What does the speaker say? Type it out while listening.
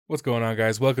What's going on,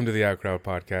 guys? Welcome to the Outcrowd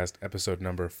Podcast, episode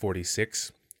number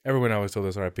 46. Everyone always told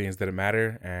us our opinions didn't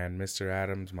matter, and Mr.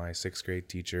 Adams, my sixth grade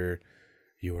teacher,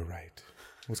 you were right.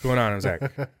 What's going on? I'm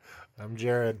Zach. I'm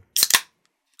Jared.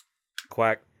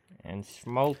 Quack. And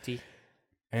Schmalti.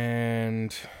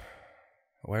 And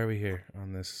why are we here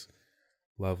on this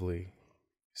lovely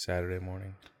Saturday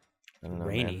morning? I don't know,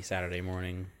 Rainy man. Saturday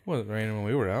morning. Well, it was raining when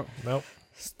we were out. Nope.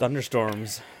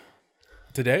 Thunderstorms.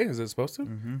 Today? Is it supposed to?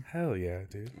 Mm-hmm. Hell yeah,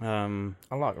 dude.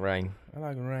 I like rain. I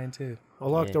like rain, too. I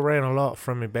like the rain a lot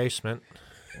from my basement.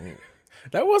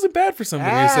 That wasn't bad for somebody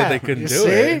who said they couldn't you do see?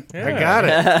 it. I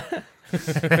got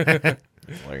it.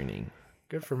 Learning.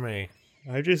 Good for me.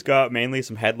 I just got mainly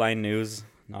some headline news.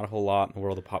 Not a whole lot in the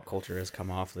world of pop culture has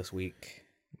come off this week.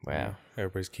 Wow.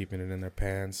 Everybody's keeping it in their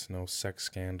pants. No sex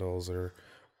scandals or,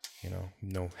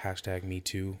 no hashtag Me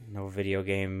Too. No video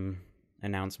game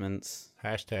announcements.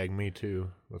 Hashtag me too.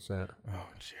 What's that? Oh,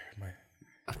 Jared,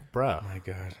 Bruh, my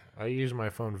God. I use my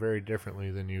phone very differently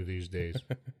than you these days.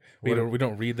 We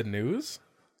don't read the news?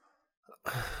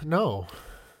 No.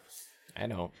 I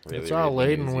don't really. It's all read the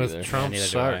laden news with either. Trump neither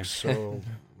do I. sucks, so...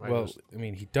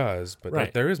 He does, but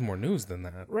Right. there is more news than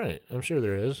that. Right, I'm sure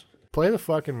there is. Play the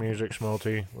fucking music,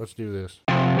 Schmalti. Let's do this.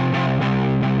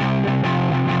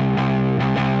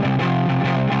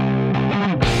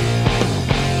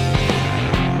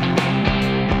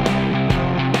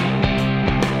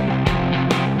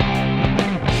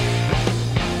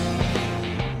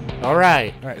 All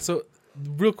right. All right, so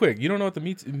real quick, you don't know what the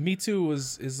Me Too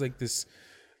is like this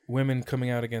women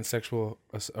coming out against sexual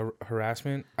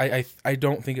harassment. I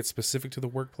don't think it's specific to the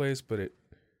workplace, but it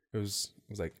was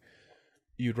like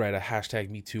you'd write a hashtag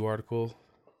Me Too article.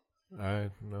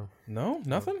 No. No,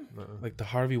 nothing. Like the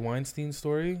Harvey Weinstein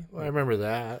story. Well, I remember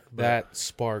that. but- That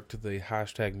sparked the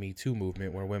hashtag Me Too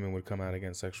movement, where women would come out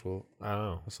against sexual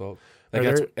Oh. assault. Are Like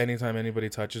that's there- anytime anybody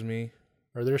touches me.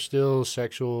 Are there still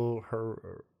sexual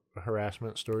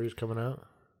harassment stories coming out?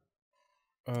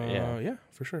 Yeah,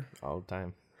 for sure. All the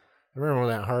time. I remember when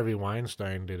that Harvey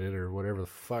Weinstein did it, or whatever the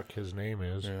fuck his name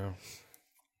is. Yeah.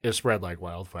 It spread like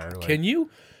wildfire. Like, Can you?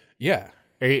 Yeah.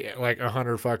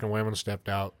 100 fucking women stepped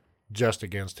out just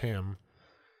against him.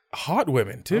 Hot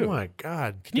women too. Oh my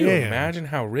god! Can you damn. imagine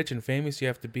how rich and famous you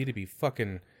have to be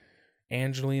fucking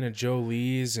Angelina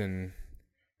Jolie's and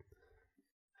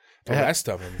the Yeah. rest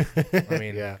of them? I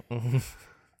mean, Yeah.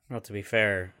 Well, to be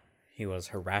fair, he was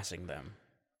harassing them.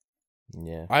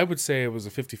 Yeah. I would say it was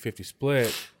a 50-50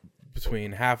 split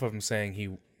between half of them saying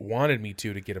he wanted Me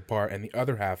Too to get a part and the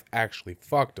other half actually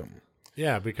fucked him.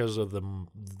 Yeah, because of the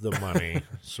money.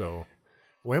 So,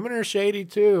 women are shady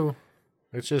too.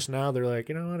 It's just now they're like,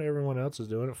 you know what? Everyone else is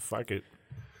doing it. Fuck it.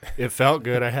 It felt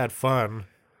good. I had fun.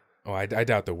 Oh, I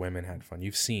doubt the women had fun.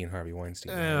 You've seen Harvey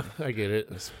Weinstein. Yeah, I get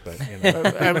it. But, you know,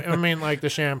 I mean, like the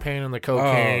champagne and the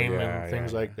cocaine yeah, and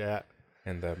things yeah. like that.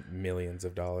 and the millions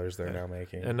of dollars they're now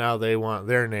making. And now they want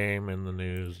their name in the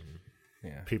news.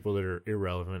 Yeah, People that are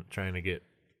irrelevant trying to get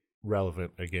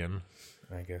relevant again.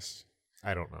 I guess.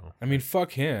 I don't know. I mean,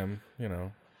 fuck him,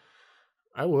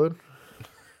 I would.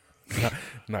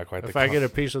 Not quite If the I get a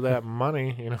piece of that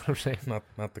money, you know what I'm saying?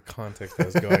 not the context I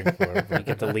was going for. You But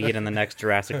get the lead in the next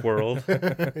Jurassic World.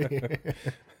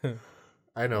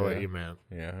 I know Yeah. what you meant.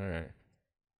 yeah, all right.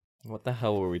 What the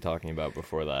hell were we talking about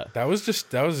before that? That was just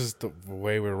the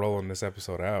way we're rolling this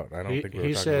episode out. I don't think we were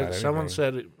He talking said about someone anything.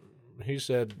 said he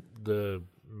said the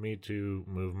Me Too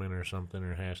movement or something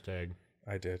or hashtag.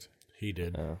 I did. He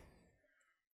did. Oh.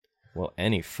 Well,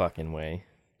 any fucking way.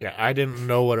 Yeah, I didn't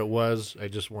know what it was. I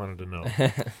just wanted to know.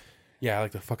 Yeah, I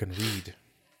like to fucking read.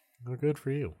 Well, good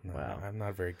for you. No, Wow. I'm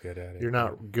not very good at it. You're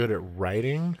not good at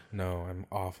writing, No, I'm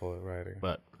awful at writing.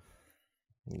 but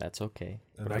That's okay.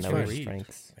 And But that's I Know can your read.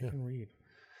 strengths. I can read.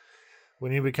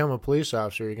 when you become a police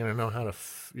officer, you're gonna know how to.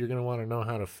 You're gonna want to know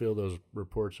how to fill those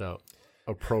reports out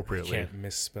I appropriately. can't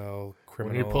misspell When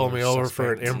criminal. you pull me or over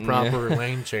for an suspect. improper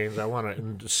lane change, I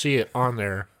want to see it on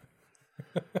there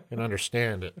and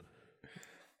understand it.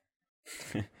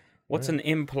 What's an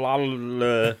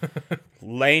implausible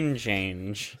lane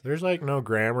change? There's like no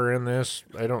grammar in this.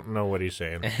 I don't know what he's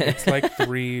saying. It's like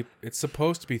three. It's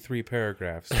supposed to be 3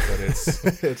 paragraphs, but it's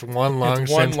It's one long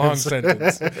it's one long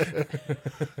sentence. sentence.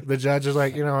 The judge is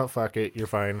like, you know what? Fuck it. You're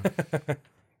fine.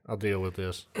 I'll deal with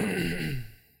this.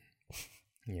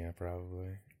 Yeah,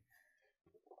 probably.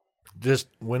 Just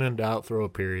when in doubt, throw a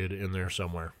period in there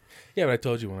somewhere. Yeah, but I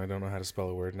told you when I don't know how to spell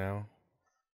a word now,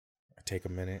 I take a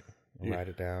minute, You- write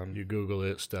it down, You Google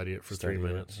it, study it for study 3 it.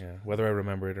 minutes. Yeah, whether I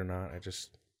remember it or not, I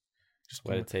just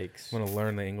What it takes. want to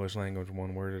learn the English language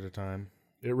one word at a time.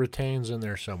 It retains in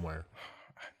there somewhere.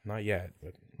 Not yet,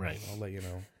 but Right. I'll let you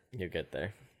know. You'll get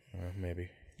there. Maybe.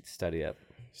 Study up.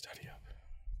 Study up.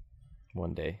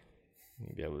 One day,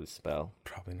 you'll be able to spell.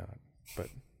 Probably not, but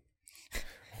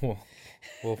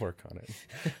we'll work on it.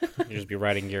 You'll just be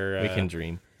writing your... We can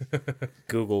dream.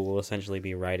 Google will essentially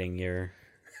be writing your...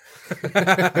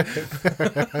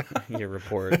 your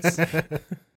reports.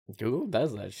 Google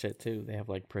does that shit too. They have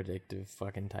like predictive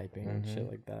fucking typing and shit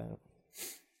like that.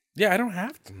 Yeah, I don't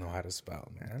have to know how to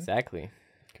spell, man. Exactly.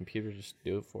 Computer just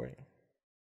do it for you.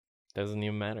 Doesn't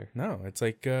even matter. No, it's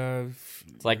like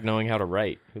It's like knowing how to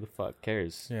write. Who the fuck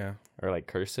cares? yeah. Or like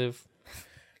cursive.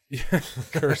 Yeah,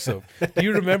 cursive. Do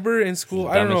you remember in school?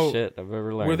 I don't Dumbest know. shit I've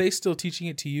ever learned. Were they still teaching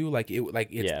it to you? Like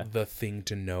it's Yeah. the thing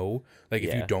to know. Like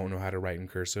if you Yeah. don't know how to write in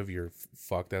cursive, you're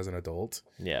fucked as an adult.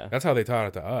 Yeah. That's how they taught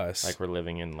it to us. Like we're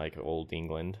living in like old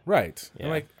England. right. Yeah. And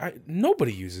like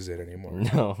nobody uses it anymore.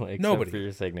 No, except Nobody. for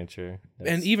your signature.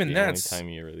 And even the that's- only time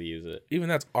you really use it. Even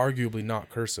that's arguably not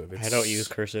cursive. I don't use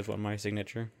cursive on my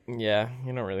signature. Yeah,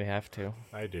 you don't really have to.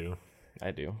 I do.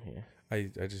 I do. Yeah.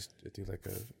 I just do like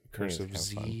a cursive kinda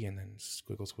Z fun. and then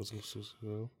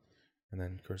squiggle, and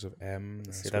then cursive M. And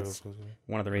then See, squiggle, that's- squiggle.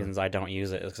 One of the reasons I don't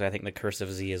use it is because I think the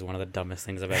cursive Z is one of the dumbest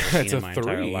things I've ever seen It's in a my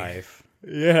entire 3. life.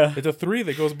 Yeah. It's a 3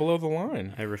 that goes below the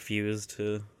line. I refuse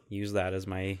to use that as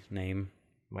my name.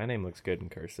 My name looks good in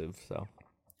cursive, so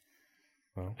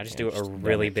Well, I just Yeah, do just a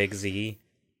really big Z,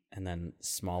 and then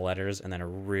small letters, and then a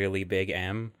really big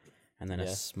M, and then a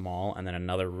Yeah. small, and then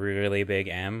another really big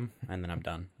M, and then I'm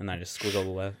done. And then I just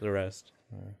squiggle the rest.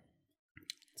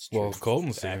 it's well, true.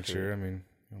 Colton's It's accurate. signature. I mean,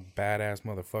 badass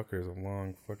motherfucker is a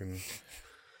long fucking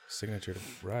signature to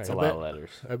write. It's a lot of letters.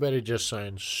 I bet he just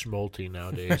signs Schmulty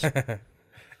nowadays.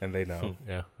 And they know.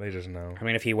 Yeah. They just know. I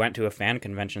mean, if he went to a fan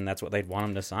convention, that's what they'd want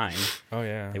him to sign. Oh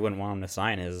yeah. They wouldn't want him to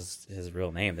sign his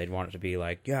real name. They'd want it to be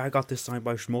like, yeah, I got this signed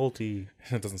by Schmulty.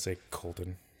 It doesn't say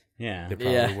Colton. Yeah. They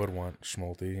probably Yeah. would want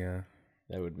Schmulty. Yeah.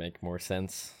 That would make more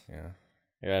sense. Yeah.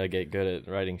 You gotta get good at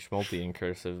writing Schmulty in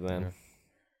cursive then. Yeah.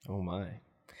 Oh my.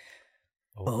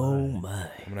 I'm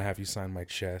gonna have you sign my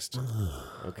chest.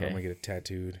 Okay. I'm gonna get it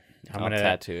tattooed. I'm I'll gonna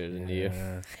tattoo it into you.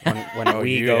 Yeah. when Oh,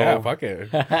 we you- go Yeah, fuck it.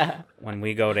 when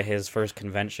we go to his first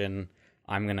convention,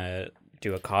 I'm gonna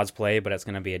do a cosplay, but it's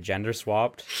gonna be a gender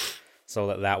swapped,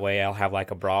 so that way I'll have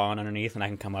like a bra on underneath, and I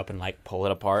can come up and like pull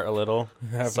it apart a little,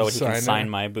 Have so him he can sign sign it.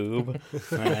 my boob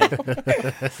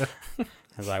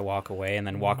as I walk away, and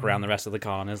then walk around the rest of the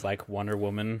con as like Wonder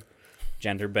Woman,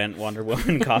 gender bent Wonder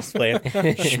Woman cosplay,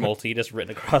 Schmulty just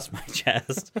written across my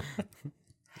chest,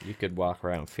 You could walk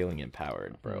around feeling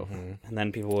empowered, bro. and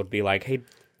then people would be like, "Hey,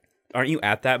 aren't you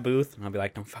at that booth?" And I'll be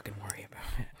like, "Don't fucking worry about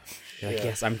it." You're like,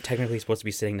 yes, I'm technically supposed to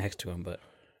be sitting next to him, but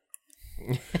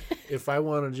If I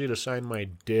wanted you to sign my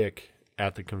dick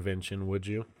at the convention, would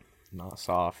you? Not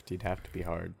soft. You'd have to be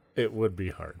hard. It would be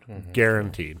hard.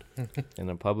 Guaranteed. In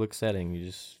a public setting, you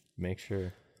just make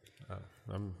sure.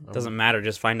 it doesn't matter.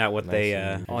 Just find out what they.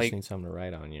 You All just you, need something to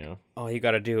write on, you know? all you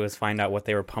got to do is find out what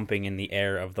they were pumping in the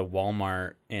air of the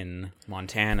Walmart in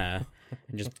Montana,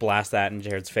 and just blast that in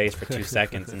Jared's face for 2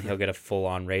 seconds, and he'll get a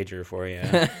full-on rager for you.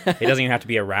 He doesn't even have to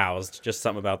be aroused. Just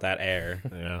something about that air.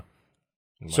 Yeah.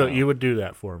 So Wow. you would do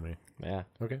that for me. Yeah.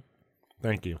 Okay.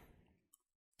 Thank you.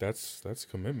 That's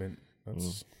commitment.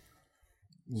 That's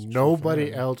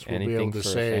Nobody else will be Anything able to for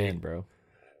a say. fan, bro.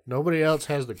 Nobody else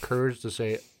has the courage to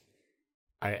say,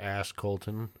 I asked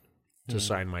Colton to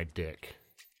sign my dick.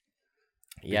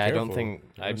 Yeah, I don't careful. think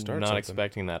You're gonna I'm start not something.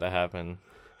 expecting that to happen.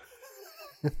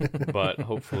 But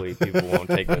hopefully people won't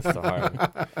take this to heart.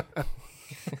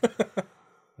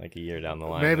 Like a year down the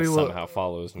line, Maybe this we'll- somehow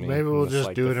follows me. maybe we'll It's just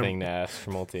like do the it in- thing to ask for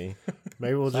multi.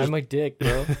 Maybe we'll I'm just my dick,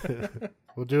 bro.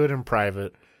 we'll do it in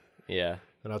private, Yeah.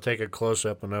 and I'll take a close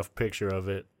up enough picture of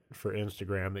it for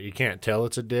Instagram that you can't tell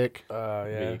it's a dick, But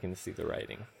yeah. you can see the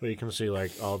writing. but you can see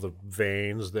like all the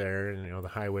veins there and the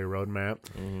highway road map.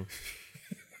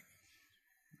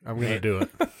 I'm gonna do it.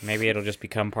 Maybe it'll just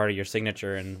become part of your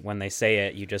signature, and when they say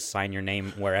it, you just sign your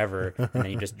name wherever, and then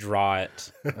you just draw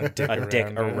it, A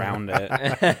dick around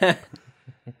it.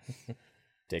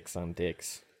 Dicks on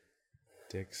dicks.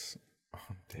 Dicks.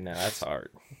 on dicks. No, that's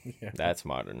art. Yeah. That's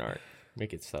modern art. We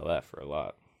could sell that for a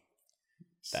lot.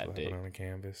 That Slap dick. it on a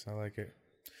canvas. I like it.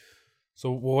 So,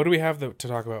 what do we have to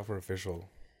talk about for official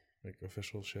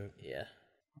shit? Yeah.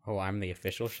 Oh, I'm the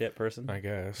official shit person. I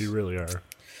guess. You really are.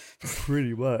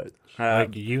 Pretty much.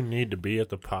 Like you need to be at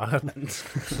the pod,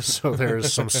 so there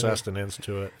is some sustenance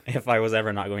to it. If I was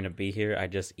ever not going to be here,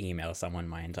 I'd just email someone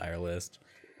my entire list.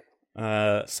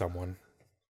 Someone.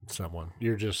 Someone,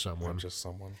 you're just I'm someone. just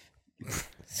someone.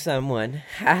 Someone.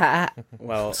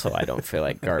 Well, So I don't feel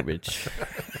like garbage.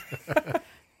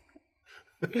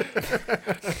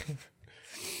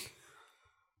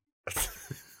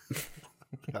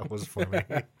 I That was funny.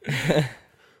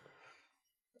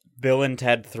 Bill and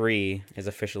Ted 3 is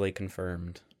officially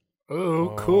confirmed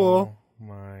Oh, cool. Oh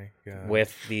my god.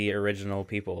 with the original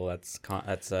people. That's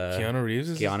Keanu Reeves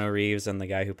is Keanu Reeves and the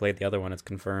guy who played the other one. It's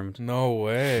confirmed. No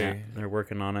way. Yeah, they're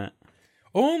working on it.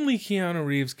 Only Keanu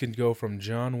Reeves can go from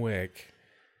John Wick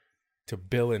to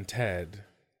Bill and Ted,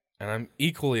 and I'm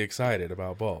equally excited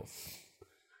about both.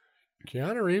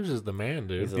 Keanu Reeves is the man,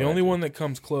 dude. He's The only one that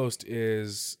comes close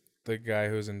is the guy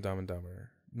who's in Dumb and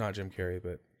Dumber. Not Jim Carrey,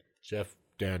 but Jeff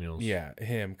Daniels. yeah,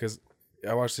 him. Because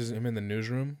I watched him in The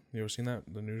Newsroom. You ever seen that?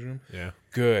 The Newsroom? Yeah.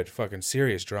 Good, fucking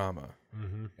serious drama.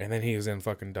 Mm-hmm. And then he was in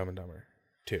fucking Dumb and Dumber,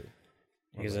 too.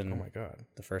 He's in oh my god.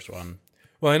 the first one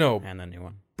Well, I know, and the new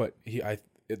one. but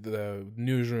the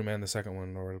Newsroom and the second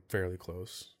one are fairly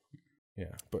close.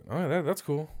 Yeah, but that's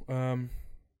cool. I'm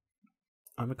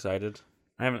excited.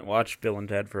 I haven't watched Bill and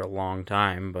Ted for a long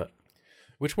time, but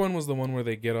Which one was the one where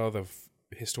they get all the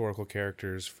historical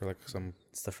characters for like some?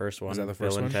 it's the first one. Is that the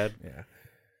first Bill one? and Ted, Yeah,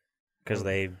 because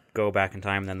they go back in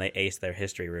time and then they ace their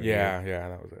history review. yeah,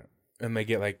 that was it. And they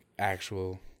get like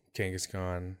actual Genghis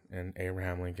Khan and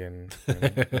Abraham Lincoln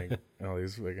and like, all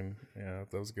these fucking that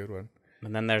was a good one.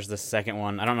 And then there's the second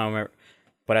one. I don't know,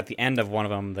 but at the end of one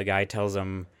of them, the guy tells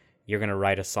him, "You're gonna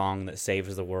write a song that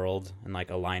saves the world and like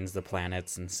aligns the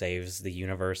planets and saves the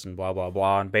universe and blah blah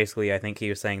blah." And basically, I think he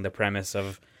was saying the premise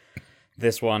of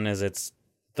this one is it's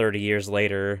 30 years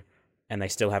later and they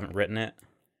still haven't written it.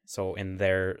 So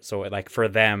like for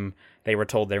them, they were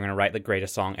told they were gonna write the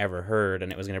greatest song ever heard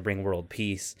and it was gonna bring world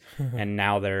peace. And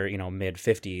now they're mid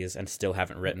 50s and still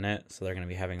haven't written it. So they're gonna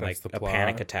be having That's like the a plot.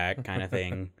 panic attack kind of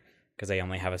thing. Because they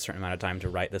only have a certain amount of time to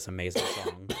write this amazing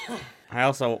song.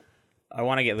 I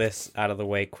want to get this out of the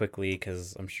way quickly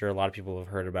because I'm sure a lot of people have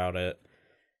heard about it.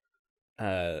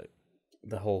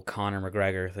 The whole Conor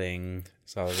McGregor thing.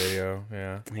 Saw the video.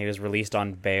 Yeah, He was released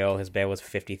on bail. His bail was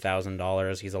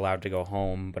 $50,000. He's allowed to go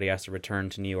home, but he has to return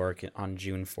to New York on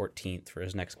June 14th for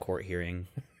his next court hearing.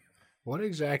 What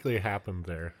exactly happened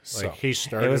there? So, Like he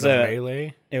started was a a-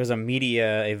 melee? It was a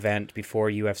media event before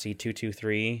UFC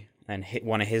 223, and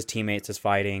one of his teammates is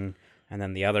fighting, and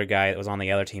then the other guy that was on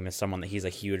the other team is someone that he's a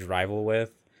huge rival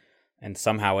with, and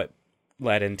somehow it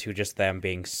led into just them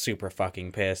being super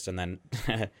fucking pissed, and then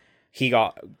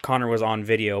Connor was on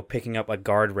video picking up a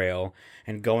guardrail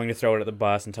and going to throw it at the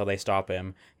bus until they stop him,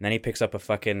 and then he picks up a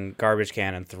fucking garbage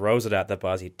can and throws it at the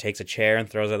bus. He takes a chair and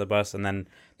throws it at the bus, and then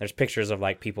there's pictures of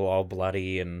like people all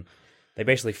bloody, and they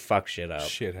basically fuck shit up.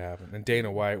 shit happened. And Dana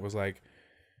White was like,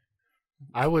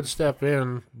 I would step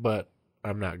in, but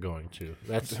I'm not going to.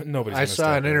 That's Nobody's I gonna saw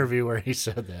step an in. interview where he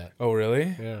said that. "Oh,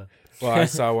 really?" Yeah. Well, I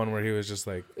saw one where he was just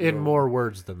like, In "Yo," more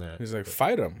words than that. He's like,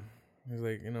 "Fight him." He's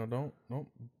like, don't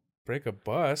break a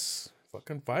bus.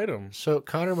 Fucking fight him. So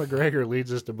Conor McGregor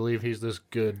leads us to believe he's this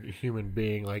good human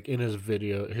being, like in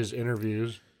his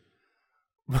interviews.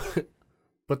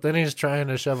 But then he's trying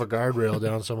to shove a guardrail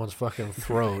down someone's fucking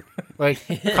throat. Like,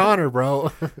 Conor,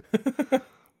 bro.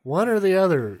 One or the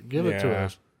other. Give it to Yeah.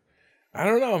 us. I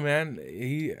don't know, man.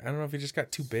 I don't know if he just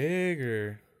got too big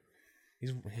or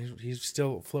he's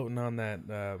still floating on that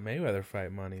Mayweather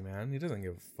fight money, man. He doesn't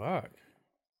give a fuck.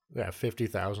 Yeah,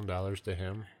 $50,000 to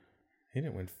him. He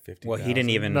didn't win 50. Well, he didn't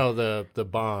even. No, the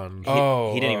bond.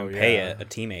 Oh, he didn't even pay yeah. it. A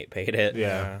teammate paid it.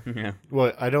 Yeah. Yeah.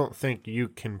 Well, I don't think you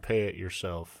can pay it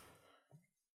yourself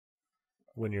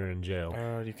when you're in jail.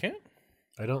 You can't.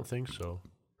 I don't think so.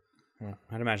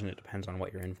 I'd imagine it depends on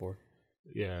what you're in for.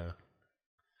 Yeah.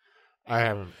 I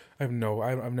haven't. I've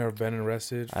never been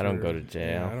arrested. I don't for- go to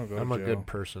jail. Yeah, I don't go I'm to a jail. good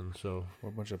person, so. We're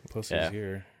a bunch of pussies Yeah.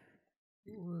 here.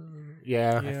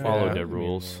 Yeah. Yeah, followed I the mean,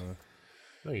 rules.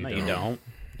 No, you No, don't. you don't.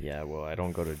 Yeah, well, I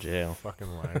don't go to jail. Fucking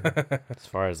liar. As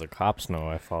far as the cops know,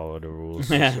 I follow the rules.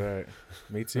 That's right.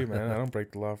 Me too, man. I don't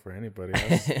break the law for anybody.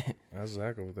 How's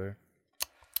Zach over there?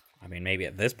 I mean, maybe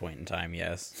at this point in time,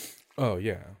 yes. Oh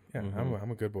yeah, yeah. Mhm. I'm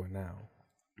a good boy now.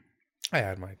 I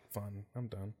had my fun. I'm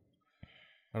done.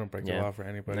 I don't break the Yeah. law for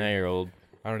anybody. Now you're old.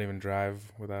 I don't even drive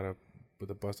with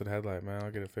a busted headlight, man.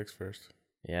 I'll get it fixed first.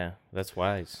 Yeah, that's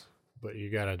wise. But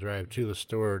you gotta drive to the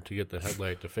store to get the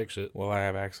headlight to fix it. Well, I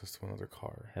have access to another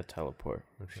car, I teleport.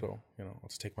 so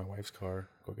let's take my wife's car,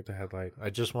 go get the headlight,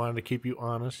 I just wanted to keep you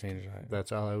honest. change that.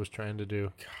 That's all I was trying to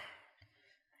do.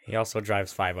 He also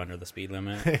drives 5 under the speed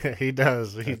limit. He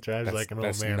does. He drives That's, like an old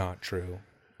that's man. not true.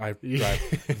 I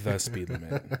drive the speed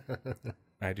limit.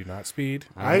 I do not speed.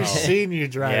 I've seen you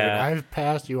drive Yeah. it. I've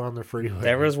passed you on the freeway.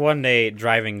 There was one day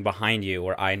driving behind you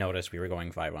where I noticed we were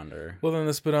going 5 under. Well, then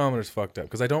the speedometer's fucked up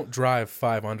because I don't drive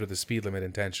 5 under the speed limit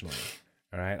intentionally.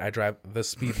 All right, I drive the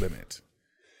speed limit.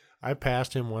 I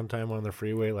passed him one time on the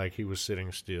freeway like he was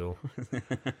sitting still.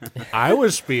 I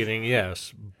was speeding,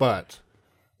 yes, but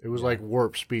it was like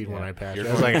warp speed when I passed.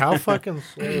 I was like, how fucking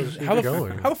slow is he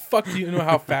going? How the fuck do you know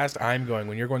how fast I'm going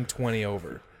when you're going 20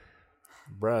 over?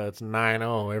 Bruh, it's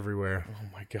 9-0 everywhere. Oh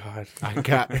my god. I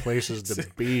got places to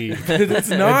be. It's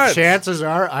not. And chances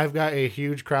are I've got a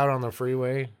huge crowd on the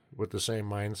freeway with the same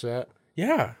mindset.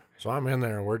 Yeah. So I'm in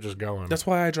there and we're just going. That's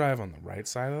why I drive on the right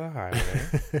side of the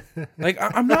highway. Like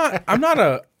I'm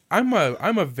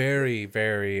a very,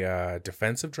 very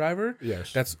defensive driver.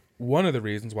 Yes. That's one of the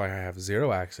reasons why I have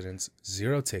 0 accidents,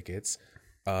 0 tickets.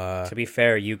 To be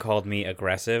fair, you called me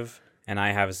aggressive, and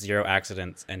I have 0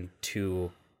 accidents and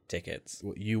 2 tickets.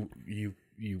 Well, you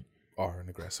are an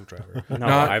aggressive driver. No,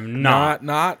 I'm not.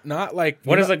 Not like.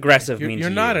 What does aggressive you're, mean you're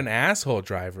to not you? an asshole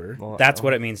driver. Well, That's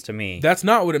what it means to me. That's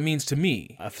not what it means to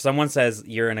me. If someone says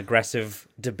you're an aggressive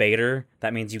debater,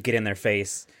 that means you get in their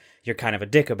face. You're kind of a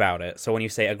dick about it. So when you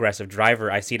say aggressive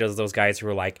driver, I see it as those guys who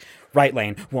are like, right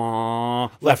lane,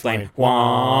 wah, left lane,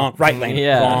 wah, right lane,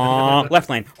 wah, left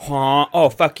lane, wah. Oh,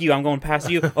 fuck you, I'm going past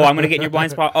you. Oh, I'm going to get in your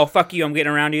blind spot. Oh, fuck you, I'm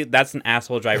getting around you. That's an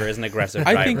asshole driver, is an aggressive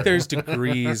driver. I think there's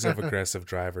degrees of aggressive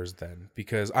drivers then,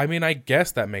 because I mean, I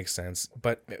guess that makes sense.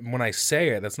 But when I say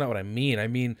it, that's not what I mean. I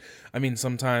mean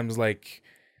sometimes like,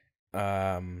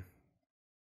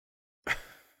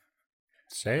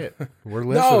 Say it. We're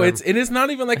listening. no, it is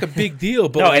not even like a big deal.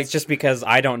 But no, like, it's just because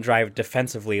I don't drive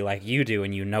defensively like you do,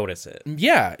 and you notice it.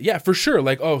 yeah, for sure.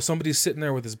 Like, oh, somebody's sitting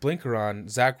there with his blinker on.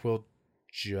 Zach will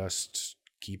just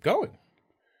keep going.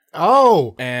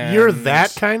 Oh, And- you're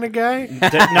that kind of guy?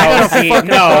 No, see, no.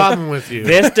 Problem with you.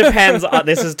 This depends on,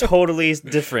 this is totally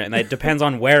different. It depends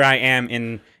on where I am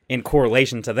in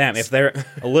correlation to them. If they're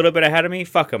a little bit ahead of me,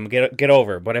 fuck them, get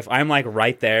over. But if I'm like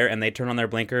right there and they turn on their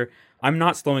blinker, I'm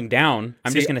not slowing down.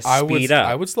 I'm just going to speed up.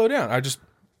 I would slow down. I just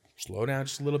slow down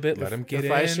just a little bit. Let him get in.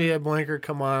 If I see a blinker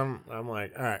come on, I'm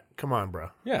like, all right, come on,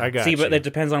 bro. Yeah. I got See, you. but it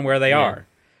depends on where they are.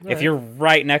 If you're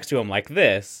right next to them like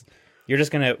this, you're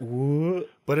just going to...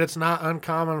 But it's not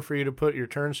uncommon for you to put your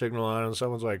turn signal on and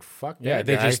someone's like, fuck that Yeah,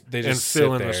 they guy, just and sit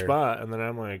fill in the there. spot. And then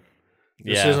I'm like,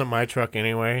 this Yeah. isn't my truck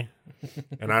anyway,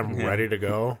 and I'm ready to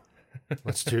go.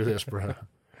 Let's do this, bro.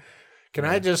 Can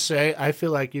I just say, I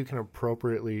feel like you can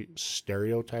appropriately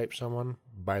stereotype someone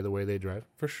by the way they drive.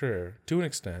 For sure. To an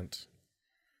extent.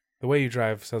 The way you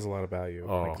drive says a lot about you.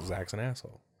 Oh. Like, Zach's an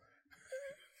asshole.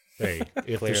 Hey,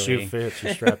 if Clearly. the shoe fits,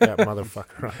 you strap that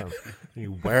motherfucker on.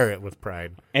 You wear it with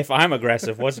pride. If I'm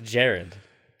aggressive, what's Jared?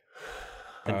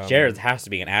 And Jared has to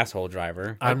be an asshole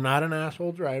driver. I'm not an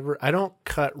asshole driver. I don't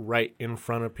cut right in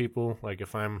front of people. Like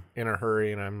if I'm in a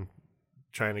hurry and I'm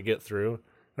trying to get through,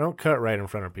 I don't cut right in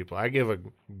front of people. I give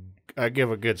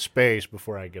a good space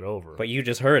before I get over. But you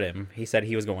just heard him. He said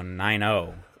he was going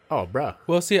 9-0. Oh, bruh.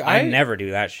 Well, see, I I never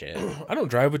do that shit. I don't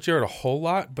drive with Jared a whole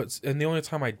lot, and the only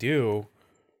time I do,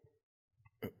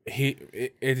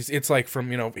 it's like from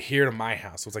here to my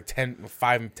house. So it's like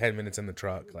 5-10 minutes in the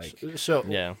truck. Like So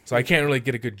Yeah. so I can't really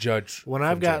get a good judge. when from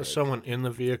I've got Jared. someone in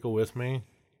the vehicle with me,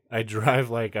 I drive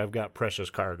like I've got precious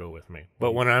cargo with me.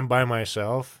 But when I'm by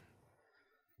myself,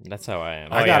 That's how I am.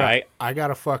 Oh, yeah, I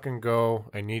gotta fucking go.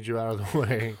 I need you out of the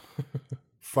way.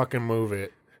 Fucking move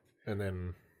it, and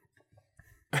then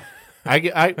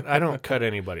I don't cut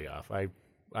anybody off. I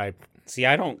See,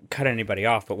 I don't cut anybody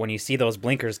off, but when you see those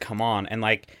blinkers come on, and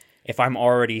like if I'm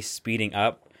already speeding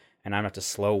up and I'm have to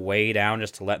slow way down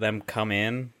just to let them come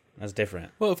in, that's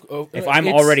different. Well, If I'm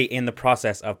it's- already in the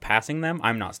process of passing them,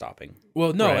 I'm not stopping.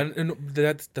 well, no, Right. and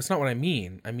that's not what I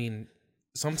mean. I mean,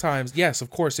 sometimes, yes, of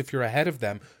course, if you're ahead of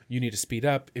them, you need to speed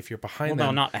up. If you're behind Well,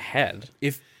 them, no, not ahead.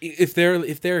 if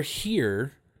they're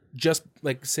here, just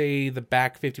like say the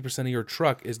back 50% of your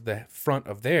truck is the front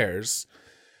of theirs,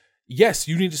 yes,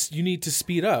 you need to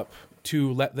speed up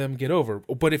to let them get over.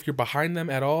 But if you're behind them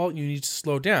at all, you need to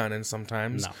slow down, and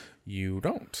sometimes No. you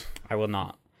don't. I will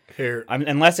not. here.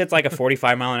 Unless it's like a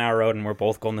 45-mile-an-hour road and we're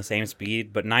both going the same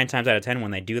speed. But 9 times out of 10,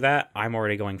 when they do that, I'm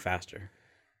already going faster.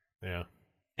 Yeah.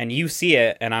 And you see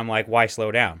it, and I'm like, why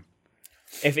slow down?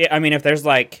 If there's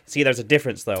like, see, there's a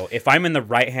difference though. If I'm in the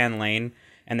right-hand lane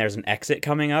and there's an exit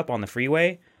coming up on the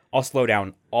freeway, I'll slow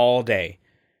down all day.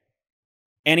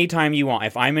 Anytime you want.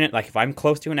 If I'm in it, like if I'm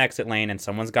close to an exit lane and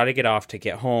someone's got to get off to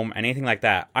get home, anything like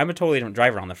that, I'm a totally different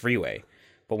driver on the freeway.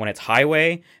 But when it's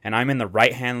highway and I'm in the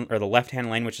right-hand or the left-hand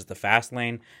lane, which is the fast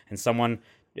lane, and someone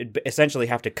essentially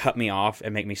have to cut me off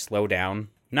and make me slow down,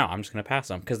 no, I'm just going to pass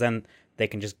them because then they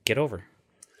can just get over.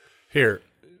 Here.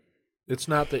 It's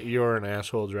not that you're an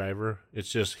asshole driver. It's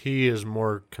just he is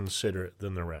more considerate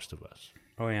than the rest of us.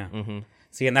 Oh yeah. Mm-hmm.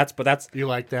 See, and that's You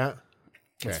like that?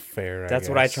 That's fair. That's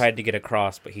what I tried to get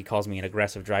across, but he calls me an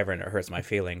aggressive driver, and it hurts my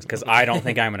feelings because I don't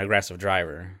think I'm an aggressive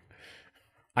driver.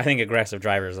 I think aggressive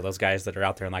drivers are those guys that are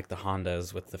out there in like the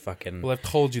Hondas with the fucking. Well, I've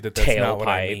told you that's not what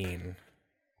I mean.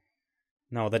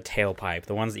 No, the tailpipe,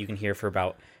 the ones that you can hear for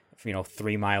about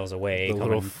 3 miles away. The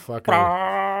little fucking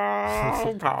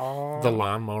the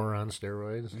lawnmower on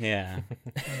steroids. Yeah,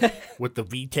 with the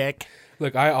VTEC.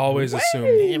 Look, I always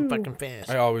assume fucking fast.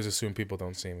 I always assume people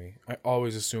don't see me. I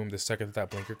always assume the second that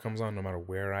blinker comes on, no matter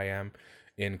where I am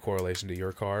in correlation to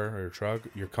your car or your truck,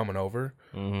 you're coming over.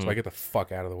 So I get the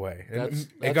fuck out of the way.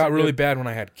 It got really bad when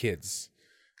I had kids.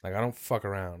 Like, I don't fuck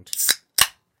around.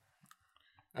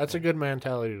 That's a good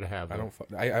mentality to have. Though.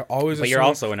 I always. But you're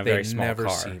also in a very small never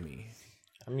car. See me.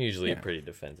 I'm usually a pretty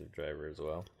defensive driver as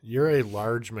well. You're a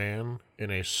large man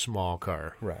in a small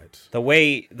car. Right. The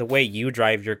way you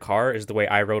drive your car is the way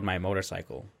I rode my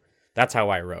motorcycle. That's how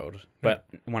I rode. But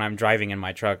when I'm driving in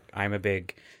my truck, I'm a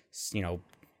big,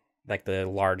 like the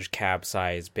large cab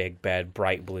size, big bed,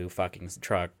 bright blue fucking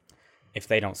truck. If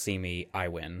they don't see me, I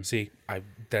win. See, I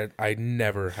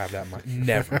never have that mind.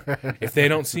 Never. If they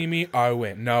don't see me, I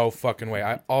win. No fucking way.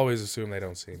 I always assume they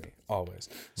don't see me. Always.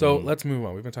 So let's move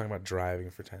on. We've been talking about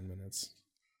driving for 10 minutes.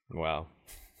 Wow.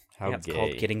 How it's gay.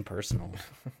 called getting personal.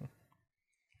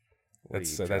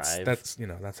 That's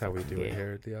how we do it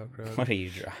here at the Outcrowd. What do you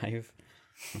drive?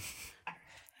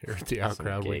 Here at the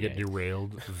Outcrowd, we get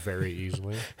derailed very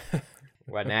easily.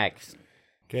 What next?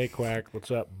 Okay, Quack, what's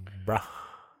up, bruh?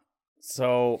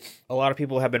 So a lot of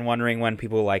people have been wondering when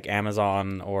people like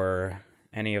Amazon or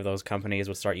any of those companies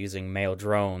would start using mail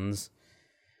drones,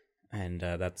 and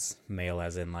that's mail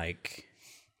as in like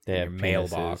They in have your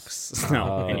penises. mailbox.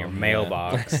 No, in your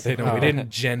mailbox. We didn't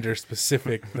gender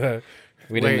specific the.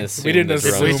 We didn't assume. We didn't the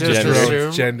assume drone's just gender.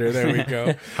 assume- gender. There we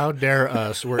go. How dare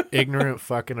us? We're ignorant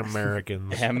fucking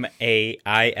Americans.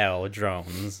 MAIL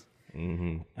drones.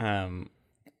 Mm-hmm.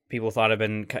 People thought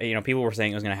people were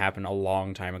saying it was going to happen a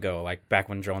long time ago, like back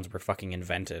when drones were fucking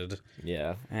invented.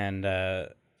 Yeah. And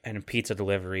pizza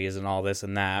deliveries and all this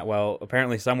and that. Well,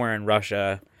 apparently somewhere in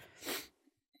Russia,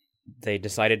 they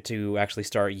decided to actually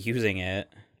start using it,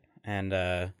 and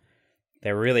they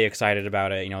were really excited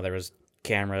about it. There was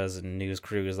cameras and news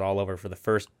crews all over for the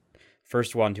first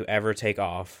one to ever take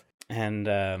off, and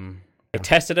they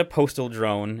tested a postal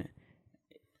drone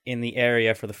in the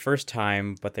area for the first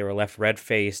time, but they were left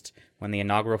red-faced when the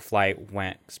inaugural flight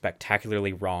went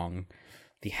spectacularly wrong.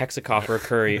 The hexacopter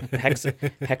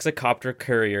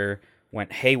courier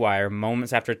went haywire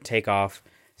moments after takeoff,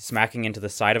 smacking into the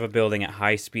side of a building at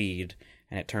high speed,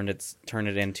 and it turned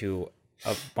it into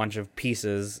a bunch of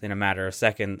pieces in a matter of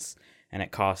seconds, and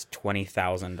it cost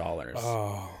 $20,000.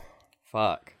 Oh,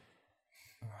 Fuck.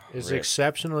 Is Rip.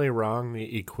 exceptionally wrong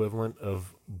the equivalent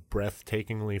of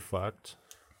breathtakingly fucked?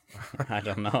 I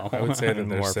don't know. I would say that they're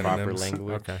More proper synonyms.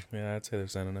 language. Okay. Yeah, I'd say they're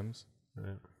synonyms.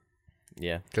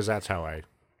 Yeah. Because that's how I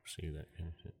see that kind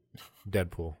of shit.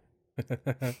 Deadpool.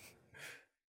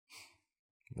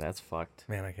 That's fucked.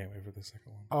 Man, I can't wait for the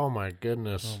second one. Oh my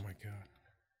goodness. Oh my god.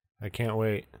 I can't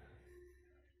wait.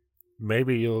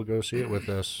 Maybe you'll go see it with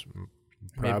us.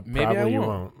 Maybe I Probably you won't.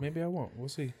 won't. Maybe I won't. We'll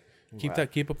see. Wow.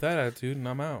 Keep up that attitude, and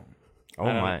I'm out. Oh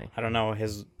my. I don't know.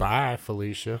 His Bye,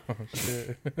 Felicia. Oh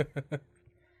shit.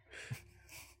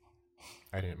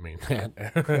 I didn't mean that.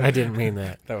 I didn't mean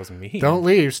that. That was me. Don't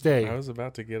leave. Stay. I was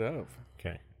about to get up.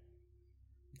 Okay.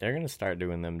 They're going to start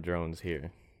doing them drones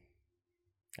here.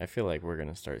 I feel like we're going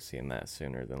to start seeing that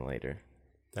sooner than later.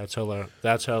 That's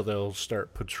how they'll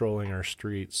start patrolling our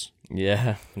streets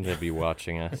Yeah. They'll be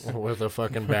watching us. with a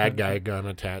fucking bad guy gun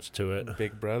attached to it.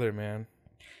 Big Brother, man.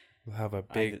 We'll have a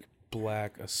big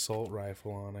black assault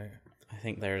rifle on it. I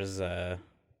think there's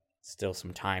still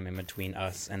some time in between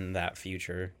us and that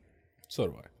future. So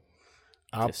do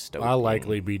I. I'll Dystopian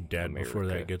likely be dead before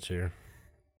that America. gets here.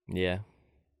 Yeah.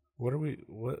 What?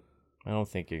 I don't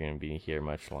think you're going to be here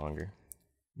much longer.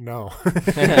 No.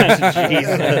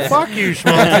 Jesus. Fuck you,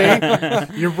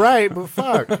 Schmaltzy. You're right, but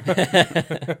fuck.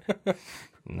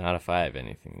 Not if I have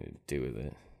anything to do with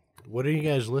it. What are you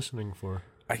guys listening for?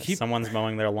 Someone's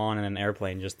mowing their lawn and an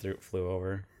airplane just flew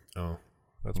over. Oh,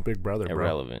 that's Big Brother, bro.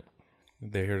 Irrelevant.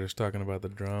 They heard us talking about the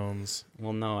drones.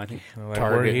 Well, no, I think They're like,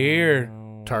 Target. we're here.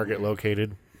 Target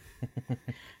located.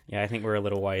 I think we're a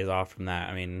little ways off from that.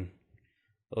 I mean,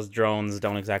 those drones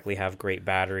don't exactly have great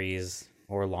batteries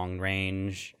or long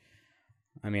range.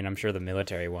 I mean, I'm sure the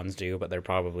military ones do, but they're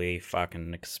probably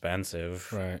fucking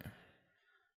expensive. Right.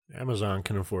 Amazon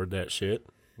can afford that shit.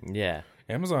 Yeah.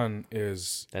 Amazon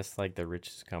is That's like the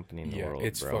richest company in the world,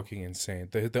 it's bro. fucking insane.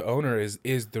 The owner is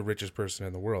the richest person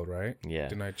in the world, right? Yeah.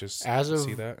 Didn't I just As of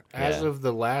see that? as Yeah. of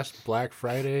the last Black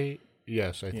Friday,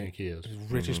 Yes, I think he is. He's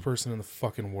the richest person in the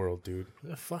fucking world, dude.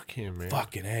 Fuck him, man.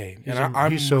 Fucking A.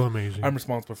 He's so amazing. I'm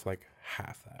responsible for like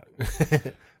half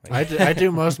that. I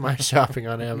do most of my shopping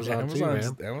on Amazon too,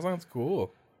 man. Amazon's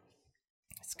cool.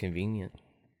 It's convenient,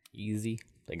 easy.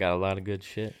 They got a lot of good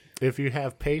shit. If you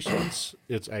have patience,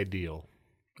 it's ideal.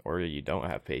 Or you don't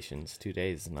have patience. 2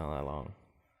 days is not that long.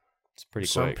 It's pretty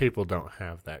Some quick. people don't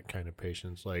have that kind of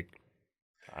patience. Like,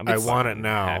 I'm I want it fucking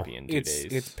now. Happy in 2 days.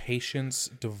 It's patience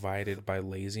divided by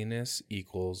laziness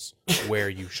equals where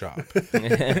you shop.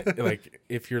 Like,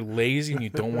 if you're lazy and you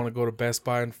don't want to go to Best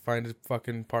Buy and find a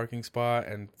fucking parking spot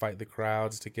and fight the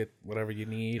crowds to get whatever you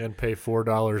need, and pay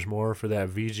 $4 more for that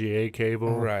VGA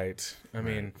cable. right? I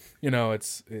mean,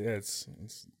 it's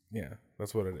yeah,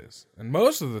 that's what it is. And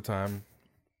most of the time,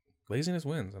 laziness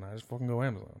wins, and I just fucking go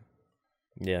Amazon.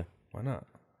 Yeah. Why not?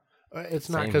 It's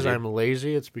not Same because here. I'm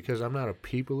lazy. It's because I'm not a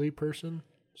people-y person.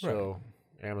 So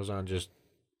Amazon just...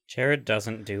 Jared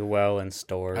doesn't do well in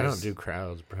stores. I don't do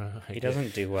crowds, bro. He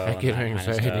doesn't do well I in get that kind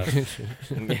of anxiety.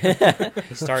 stuff.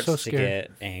 He starts so to scared.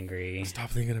 get angry. Stop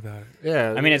thinking about it.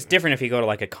 Yeah. I mean, it's different if you go to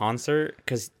like a concert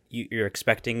because you're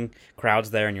expecting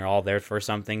crowds there and you're all there for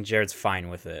something. Jared's fine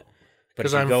with it. But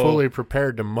because if you I'm go, fully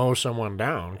prepared to mow someone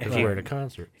down because you- we're at a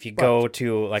concert. If you go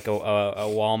to like a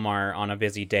Walmart on a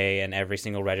busy day and every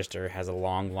single register has a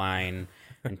long line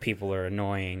and people are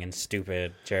annoying and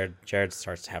stupid, Jared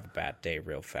starts to have a bad day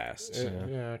real fast.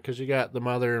 Yeah, because you got the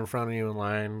mother in front of you in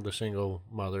line, the single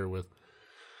mother with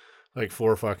like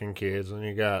 4 fucking kids, and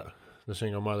you got the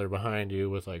single mother behind you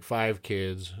with like 5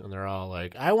 kids, and they're all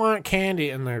like, I want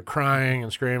candy, and they're crying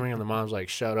and screaming, and the mom's like,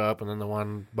 shut up, and then the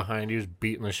one behind you is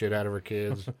beating the shit out of her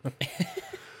kids.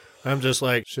 I'm just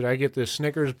like, should I get this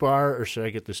Snickers bar or should I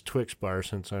get this Twix bar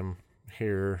since I'm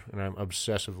here and I'm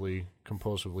obsessively,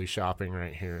 compulsively shopping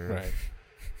right here? Right.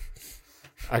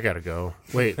 I gotta go.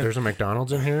 Wait, there's a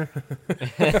McDonald's in here?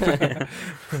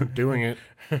 I'm doing it.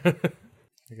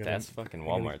 That's fucking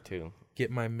Walmart, too. Get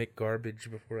my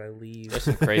McGarbage before I leave. There's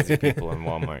some crazy people in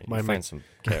Walmart. You My find some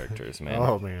characters, man.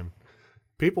 Oh, man.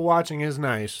 People watching is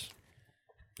nice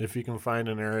if you can find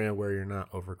an area where you're not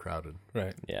overcrowded.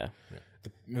 Right. Yeah. I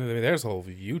mean, there's whole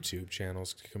YouTube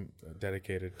channels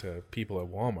dedicated to people at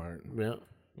Walmart. Yeah.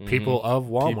 People of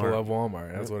Walmart. People of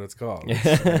Walmart. That's what it's called.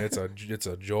 It's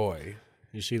a joy.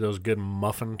 You see those good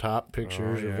muffin top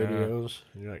pictures or yeah. videos?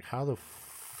 And you're like, how the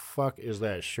fuck is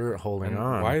that shirt holding And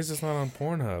on? why is this not on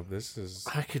Pornhub? This is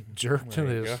I could jerk to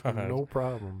my this, God. no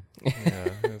problem. yeah.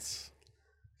 It's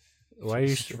Why are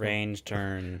you? Strange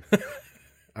turn.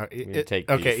 You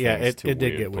take okay, these yeah, things it to did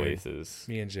weird get weird. places.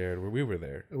 me and Jared. We were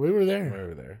there. We were We there.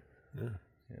 were there.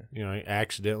 You know, you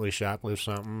accidentally shoplift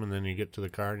something, and then you get to the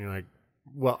car, and you're like,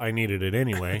 "Well, I needed it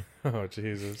anyway, Oh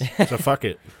Jesus! so fuck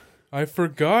it." I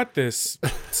forgot this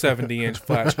 70-inch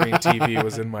flat screen TV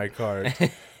was in my cart.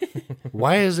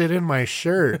 Why is it in my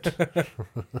shirt?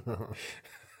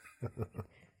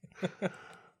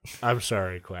 I'm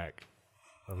sorry, Quack.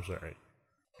 I'm sorry.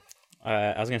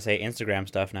 I was gonna say Instagram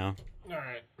stuff now. All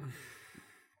right.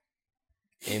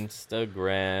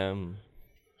 Instagram.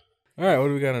 All right, what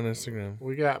do we got on Instagram?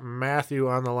 We got Matthew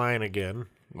on the line again.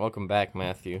 Welcome back,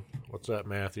 Matthew. What's up,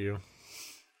 Matthew?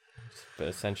 But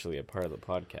essentially a part of the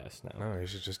podcast now. No, you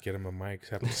should just get him a mic.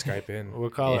 Have him Skype in. We'll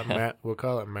call it Yeah. We'll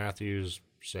call it Matthew's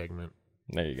segment.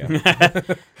 There you go.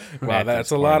 Wow, that's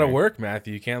Matthew's a lot of corner. work,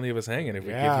 Matthew. You can't leave us hanging if we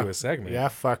give you a segment. Yeah,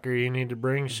 fucker, you need to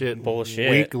bring shit Bullshit.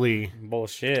 weekly.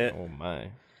 Bullshit. Oh my.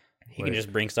 He can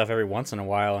just bring stuff every once in a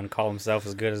while and call himself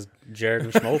as good as Jared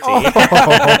Schmaltzy.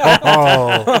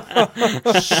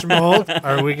 Schmolt,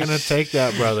 are we gonna take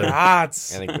that, brother? I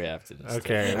think we have to just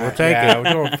Okay, take we'll it. take yeah, it.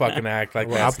 don't fucking act like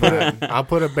I'll that. I'll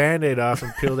put a Band-Aid off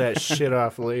and peel that shit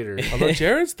off later. Although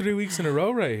Jared's 3 weeks in a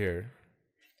row right here.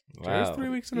 Jared's Wow. 3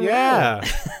 weeks in a row. Yeah.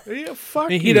 Yeah, fuck I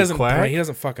mean, you, Quack. he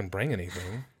doesn't fucking bring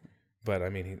anything, but I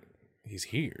mean, he's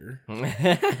here.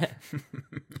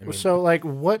 So, like,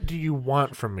 what do you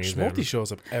want from me then? Schmaltzy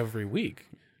shows up every week,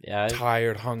 Yeah,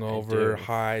 tired, hungover, do.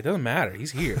 high. It doesn't matter.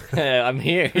 He's here. I'm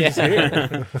here.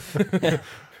 Yeah.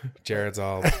 Jared's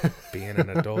all being an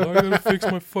adult. I gotta fix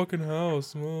my fucking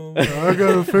house. Well, I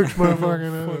gotta fix my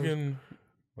fucking house. fucking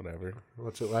whatever.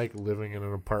 What's it like living in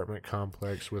an apartment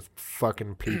complex with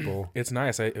fucking people? It's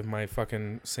nice. My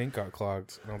fucking sink got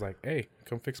clogged, and I was like, "Hey,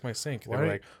 come fix my sink." And they Why? were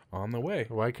like, "On the way."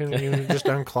 Why couldn't you just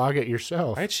unclog it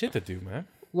yourself? I had shit to do, man.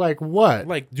 Like what?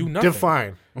 Like do nothing.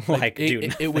 Define. like,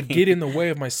 dude, it would get in the way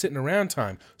of my sitting around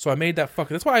time. So I made that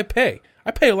fucking. That's why I pay.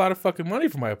 I pay a lot of fucking money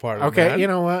for my apartment. Okay, man. you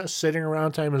know what? Sitting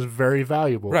around time is very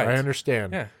valuable. Right. I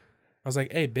understand. Yeah. I was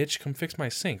like, "Hey, bitch, come fix my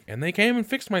sink," and they came and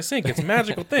fixed my sink. It's a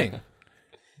magical thing.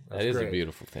 That is great. a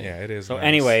beautiful thing. Yeah, it is. so nice.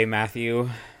 anyway, Matthew,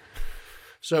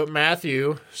 So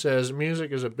Matthew says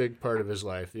music is a big part of his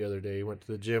life. The other day he went to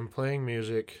the gym playing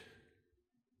music,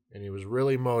 and he was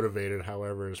really motivated.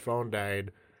 However, his phone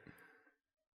died.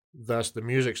 Thus, the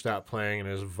music stopped playing, and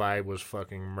his vibe was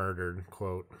fucking murdered.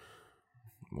 Quote.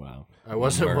 Wow. I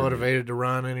wasn't Murdered. motivated to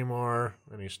run anymore,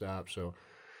 and he stopped. So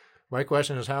my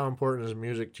question is, how important is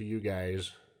music to you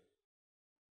guys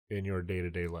in your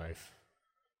day-to-day life?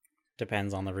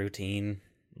 Depends on the routine.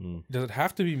 Does it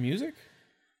have to be music?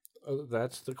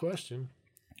 That's the question.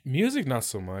 Music, not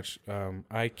so much.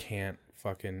 I can't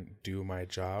fucking do my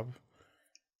job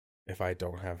if I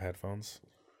don't have headphones.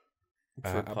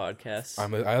 For podcasts.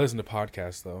 I listen to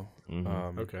podcasts though.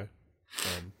 Okay.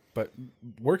 But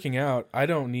working out, I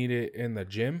don't need it in the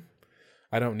gym.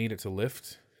 I don't need it to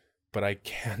lift, but I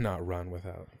cannot run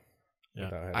without.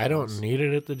 Yeah. I don't need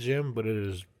it at the gym, but it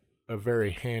is a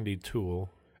very handy tool.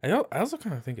 I also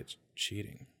kind of think it's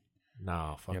cheating.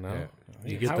 No, fuck You know? that.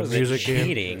 You How get the is it music in.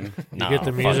 cheating? You get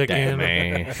the music in.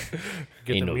 man.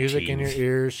 Get Ain't the no music in your cheating.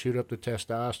 ears. Shoot up the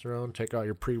testosterone. Take out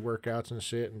your pre-workouts and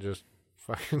shit, and just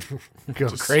fucking go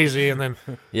crazy, and then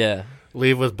Yeah.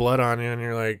 leave with blood on you, and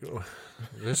you're like,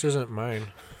 "This isn't mine."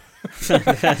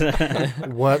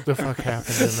 What the fuck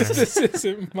happened in there? This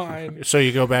isn't mine. So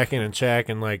you go back in and check,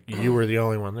 and like you were the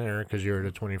only one there because you're at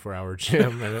a 24-hour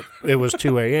gym, and it was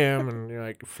 2 a.m. and you're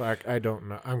like, "Fuck, I don't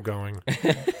know. I'm going.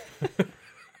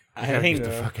 I Gotta think get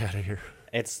the fuck out of here."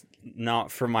 it's not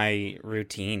for my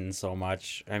routine so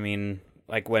much. I mean,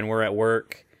 like when we're at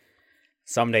work,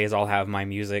 some days I'll have my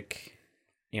music.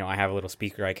 You know, I have a little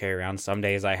speaker I carry around. Some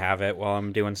days I have it while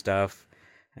I'm doing stuff,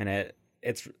 and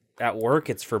it's at work.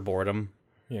 It's for boredom.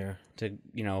 Yeah. To,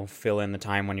 you know, fill in the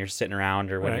time when you're sitting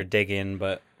around or when Right. you're digging.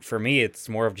 But for me, it's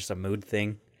more of just a mood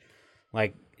thing.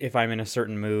 Like if I'm in a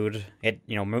certain mood,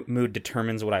 mood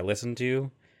determines what I listen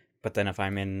to. But then if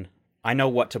I know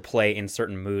what to play in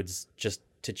certain moods just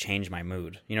to change my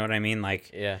mood. You know what I mean?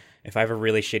 Like Yeah. if I have a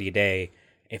really shitty day,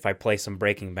 if I play some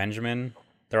Breaking Benjamin,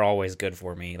 they're always good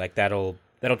for me. Like that'll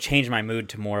change my mood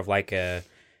to more of like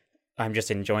I'm just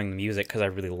enjoying the music because I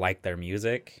really like their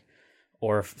music.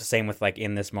 Or same with like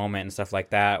In This Moment and stuff like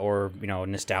that. Or, you know,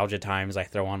 nostalgia times, I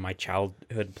throw on my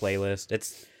childhood playlist.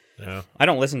 I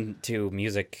don't listen to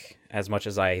music as much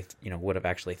as I, would have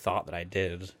actually thought that I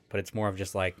did. But it's more of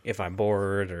just like if I'm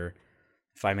bored or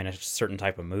if I'm in a certain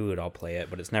type of mood, I'll play it.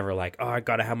 But it's never like, oh, I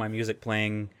got to have my music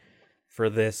playing for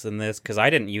this and this. Because I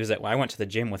didn't use it. I went to the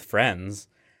gym with friends.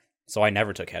 So I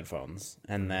never took headphones.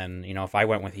 And then, if I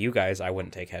went with you guys, I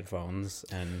wouldn't take headphones.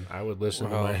 And I would listen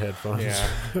to Well, my headphones. yeah.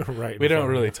 Right. We in don't front of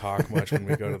really me. talk much when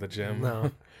we go to the gym.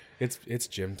 No. It's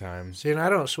gym time. See, and I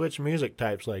don't switch music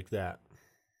types like that.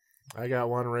 I got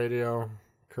one radio,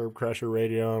 Curb Crusher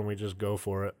radio, and we just go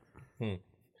for it.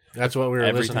 That's what we were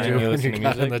Every listening time to you when listen you to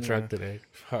got in the music? truck today.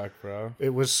 Fuck, bro. It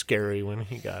was scary when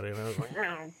he got in. I was like,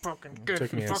 "Oh, fucking good." It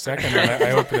took me a second.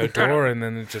 I opened the door and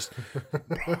then it just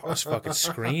fucking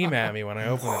scream at me when I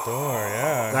opened the door.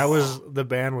 Yeah. The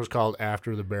band was called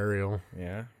After the Burial.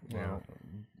 Yeah. Yeah. Wow.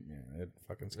 Yeah. It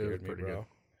fucking scared me, pretty bro. good. I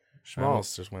Small,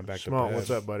 almost just went back to Small, bed. what's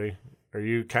up, buddy? Are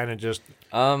you kind of just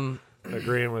Um,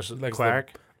 agreeing with Like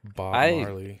Quack? Bob I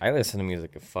Marley. I listen to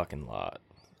music a fucking lot.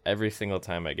 Every single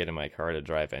time I get in my car to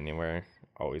drive anywhere,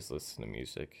 always listen to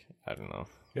music. I don't know.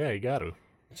 Yeah, you got to.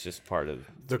 It's just part of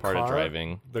The part car, of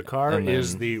driving. The car And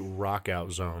is then- the rock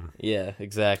out zone. Yeah,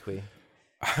 exactly.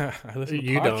 I listen to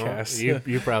You podcasts. don't.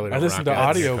 You probably don't. I listen rock to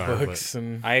out in your car, audiobooks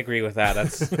and I agree with that.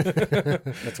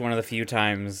 That's one of the few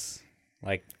times,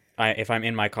 like, if I'm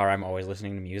in my car, I'm always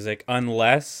listening to music,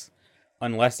 unless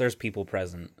there's people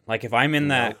present. Like if I'm in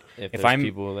that, If if there's I'm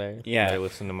people there, yeah. I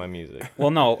listen to my music. well,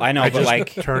 no, I know, I but just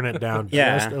like turn it down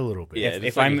Yeah. just a little bit. Yeah, if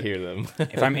just so I can I'm- hear them.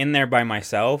 if I'm in there by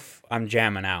myself, I'm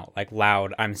jamming out like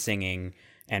loud. I'm singing,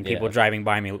 and people Yeah. driving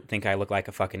by me think I look like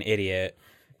a fucking idiot.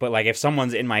 But like if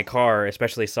someone's in my car,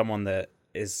 especially someone that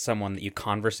is someone that you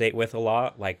conversate with a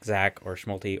lot, like Zach or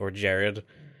Schmulty or Jared,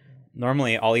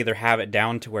 normally I'll either have it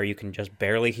down to where you can just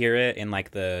barely hear it in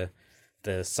like the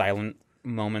silent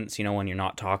moments, when you're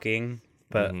not talking.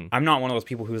 But I'm not one of those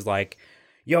people who's like,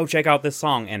 yo, check out this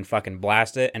song and fucking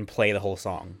blast it and play the whole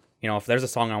song. If there's a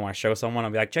song I want to show someone,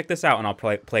 I'll be like, check this out, and I'll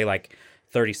play like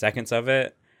 30 seconds of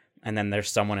it, and then there's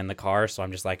someone in the car, so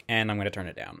I'm just like, and I'm going to turn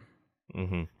it down.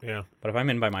 Yeah. But if I'm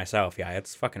in by myself, yeah,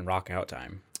 it's fucking rock out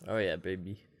time. Oh yeah,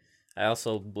 baby. I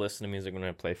also listen to music when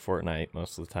I play Fortnite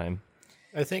most of the time.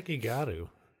 I think you got to.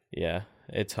 Yeah,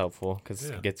 it's helpful because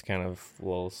Yeah. it gets kind of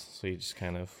lulls, so you just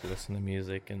kind of listen to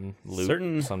music and loop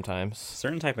Certain- sometimes.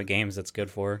 Certain type of games it's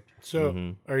good for.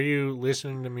 So, are you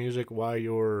listening to music while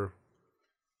you're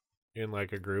in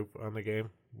like a group on the game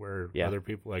where Yeah. other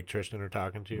people like Tristan are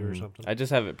talking to you or something? I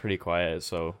just have it pretty quiet,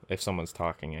 so if someone's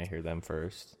talking, I hear them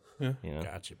first. Yeah. You know?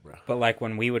 Gotcha, bro. But like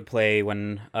when we would play,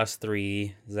 when us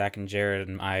three, Zach and Jared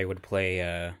and I would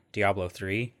play Diablo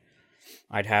 3,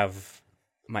 I'd have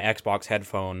my Xbox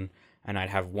headphone and I'd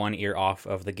have one ear off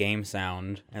of the game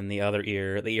sound, and the other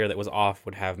ear, the ear that was off,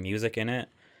 would have music in it,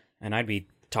 and I'd be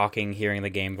talking, hearing the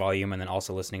game volume, and then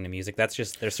also listening to music. That's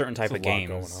just, there's certain type of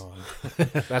games. Going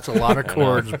on. That's a lot of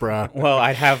chords, bro. Well,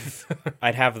 I'd have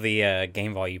the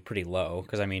game volume pretty low,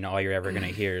 because I mean, all you're ever gonna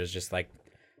hear is just like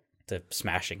the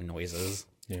smashing noises.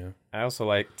 Yeah. I also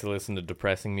like to listen to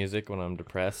depressing music when I'm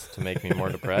depressed to make me more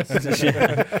depressed.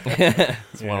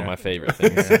 It's one of my favorite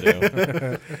things to do.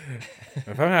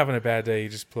 If I'm having a bad day, you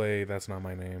just play "That's Not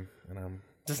My Name," and I'm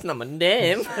That's not my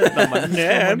name.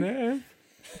 name.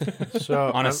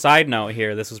 So On a side note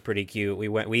here, this was pretty cute. We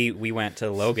went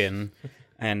to Logan,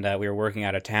 and we were working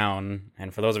out of town.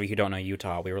 And for those of you who don't know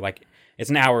Utah, we were like, it's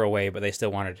an hour away, but they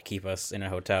still wanted to keep us in a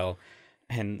hotel.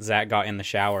 And Zach got in the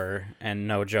shower, and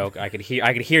no joke, I could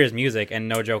hear his music, and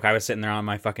no joke, I was sitting there on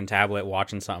my fucking tablet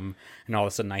watching something, and all of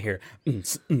a sudden I hear,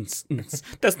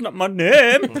 that's not my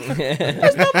name.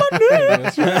 That's not my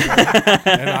name.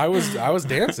 And I was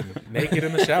dancing naked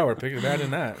in the shower, picking that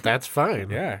and that. that's fine.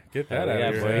 Yeah, get that Hell out yeah,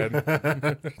 of your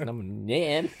head. Not my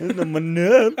name. That's not my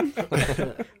name.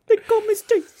 They call me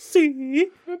Stacy.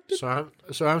 So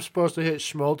I'm supposed to hit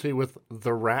Schmalti with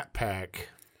the Rat Pack.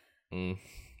 Mm.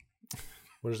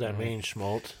 What does that mean,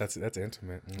 Schmalt? That's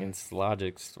intimate. It's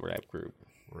Logic's rap group.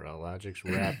 Logic's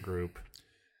rap group.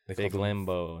 They Big call,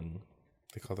 Limbo and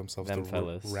they call themselves them the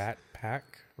fellas. Rat Pack.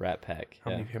 Rat Pack. How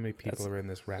Yeah. many people are in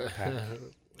this Rat Pack?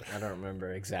 I don't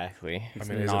remember exactly. I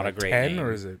mean, is not it a great 10 name.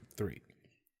 or is it 3?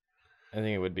 I think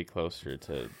it would be closer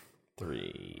to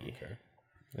 3. Okay.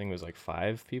 I think it was like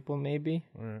 5 people, maybe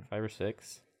All right. 5 or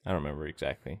 6. I don't remember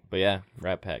exactly, but yeah,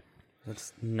 Rat Pack.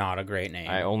 That's not a great name.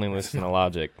 I only listen to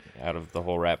Logic out of the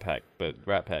whole Rat Pack, but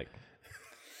Rat Pack.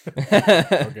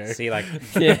 Okay. See, like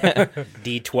Yeah.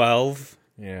 D12.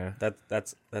 Yeah.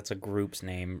 That's a group's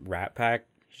name. Rat Pack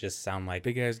just sound like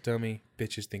Big ass dummy.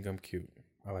 Bitches think I'm cute.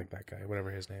 I like that guy.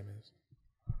 Whatever his name is.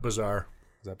 Bizarre.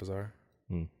 Is that bizarre?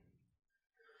 Hmm.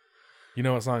 You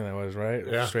know what song that was, right?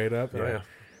 Yeah. Straight up. Oh, yeah.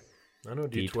 I know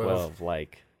D12. D12,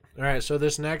 like All right, so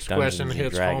this next Dungeons question and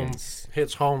hits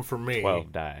Dragons. home for me.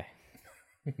 12 die.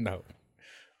 No.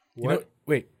 You What? know,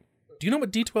 wait. Do you know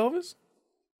what D12 is?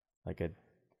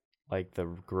 Like the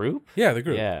group? Yeah, the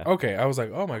group. Yeah. Okay, I was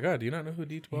like, oh my god, do you not know who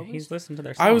D12 is? he's listened to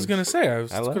their songs. I was gonna say I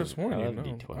I love could have sworn I you love know.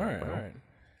 D12, all right, bro. all right.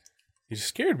 You just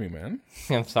scared me, man.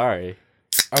 I'm sorry.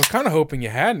 I was kind of hoping you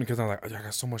hadn't because I'm like, I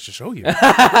got so much to show you.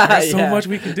 There's so much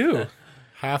we can do.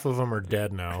 Half of them are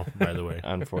dead now, by the way.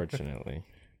 Unfortunately.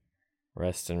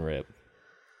 Rest and rip.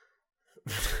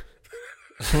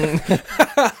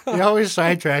 He always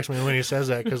sidetracks me when he says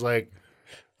that because, like,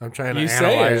 I'm trying to You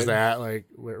say analyze it. that. Like,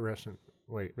 wait, rest in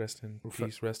Rest in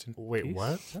peace. wait,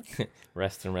 what?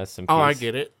 Rest in peace. Oh, I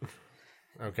get it.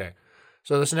 Okay.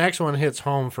 So this next one hits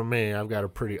home for me. I've got a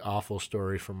pretty awful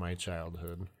story from my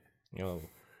childhood. Oh,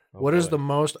 What is the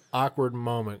most awkward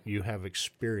moment you have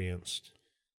experienced?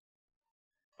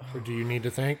 Or do you need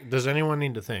to think? Does anyone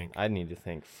need to think? I need to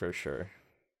think for sure.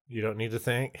 You don't need to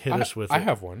think. Hit us with I it.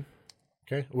 have one.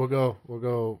 Okay, we'll go.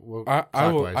 I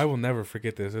clockwise. will never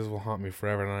forget this. This will haunt me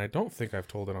forever, and I don't think I've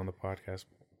told it on the podcast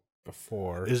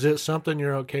before. Is it something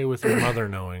you're okay with your mother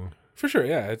knowing? For sure,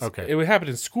 yeah. It's, Okay. It would happen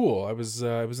in school. I was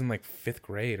in like 5th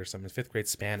grade or something. 5th grade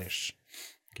Spanish,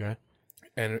 Okay.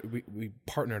 and we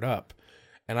partnered up,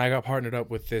 and I got partnered up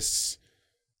with this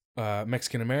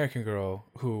Mexican American girl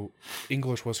who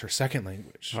English was her second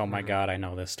language. Oh my god, I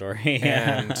know this story.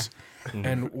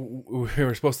 And we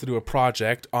were supposed to do a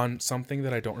project on something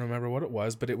that I don't remember what it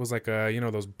was, but it was like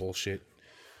those bullshit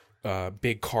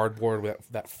big cardboard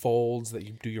that folds that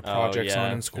you do your projects yeah,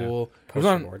 on in yeah. school. It was Poster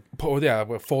on board.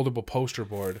 a foldable poster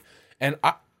board. And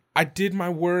I did my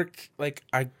work, like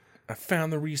I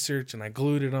found the research and I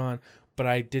glued it on, but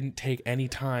I didn't take any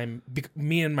time.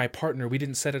 Me and my partner, we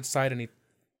didn't set aside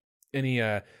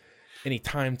any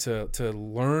time to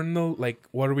learn the, like,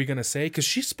 what are we gonna say? Because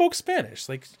she spoke Spanish,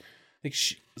 like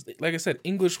I said,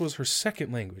 English was her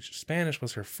second language, Spanish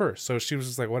was her first, so she was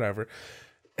just like whatever.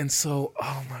 And so,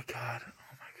 oh my god,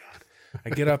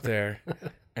 I get up there,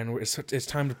 and it's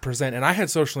time to present, and I had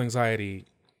social anxiety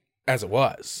as it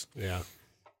was, Yeah.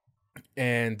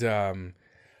 and I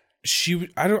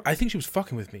think she was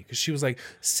fucking with me because she was like,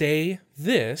 say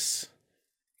this,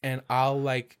 and I'll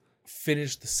like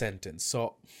finish the sentence.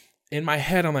 So in my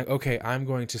head, I'm like, okay, I'm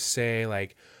going to say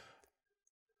like,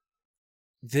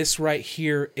 this right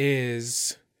here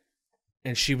is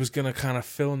and she was gonna kind of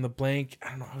fill in the blank. I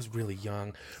don't know. I was really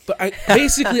young, but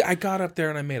I got up there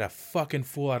and I made a fucking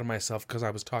fool out of myself because I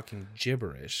was talking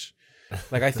gibberish.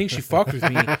 Like, I think she fucked with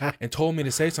me and told me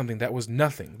to say something that was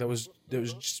nothing. That was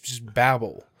just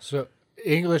babble. So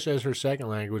English as her second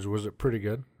language, was it pretty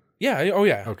good? Yeah. Oh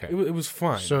yeah. Okay. It was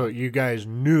fine. So you guys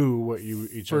knew what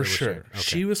each other were for sure. saying. Okay.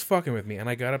 She was fucking with me, and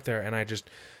I got up there and I just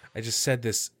said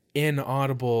this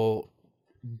inaudible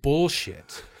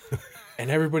bullshit, and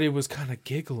everybody was kind of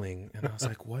giggling, and I was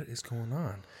like, "What is going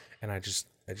on?" And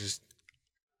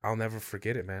I'll never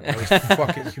forget it, man. I was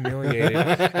fucking humiliated,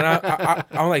 and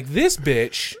I'm like, "This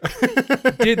bitch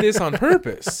did this on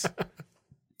purpose."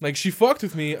 Like, she fucked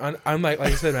with me. I'm like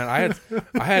I said, man,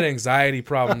 I had anxiety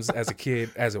problems as a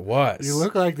kid, as it was. You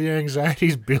look like the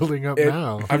anxiety's building up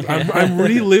now. I'm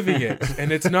reliving it,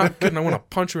 and it's not good. And I want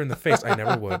to punch her in the face. I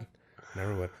never would.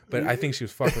 But I think she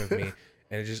was fucking with me,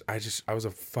 and I was a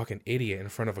fucking idiot in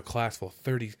front of a class full of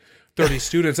 30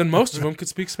 students, and most of them could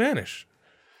speak Spanish.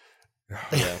 Yeah,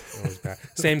 it was bad.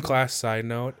 Same class. Side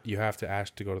note: you have to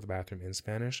ask to go to the bathroom in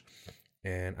Spanish,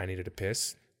 and I needed to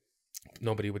piss.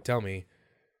 Nobody would tell me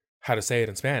how to say it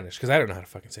in Spanish because I don't know how to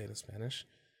fucking say it in Spanish,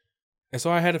 and so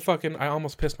I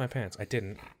almost pissed my pants. I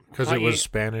didn't Because it was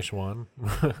Spanish 1,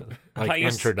 like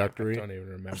introductory. I don't even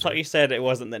remember. I thought you said it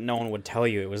wasn't that no one would tell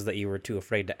you; it was that you were too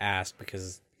afraid to ask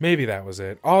because. Maybe that was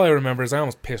it. All I remember is I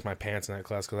almost pissed my pants in that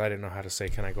class because I didn't know how to say,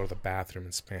 "Can I go to the bathroom?"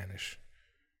 in Spanish.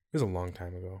 It was a long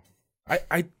time ago.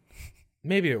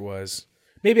 Maybe it was.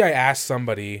 Maybe I asked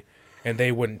somebody and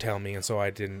they wouldn't tell me, and so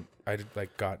I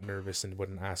got nervous and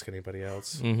wouldn't ask anybody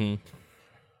else. Mm-hmm.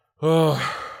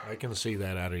 Oh, I can see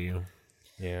that out of you.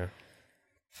 Yeah.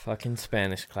 Fucking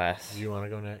Spanish class. You want to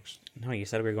go next? No, you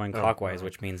said we were going clockwise,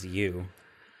 which means you.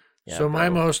 Yeah, so my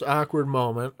bro. most awkward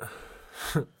moment,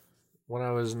 when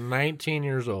I was 19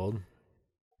 years old,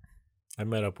 I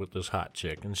met up with this hot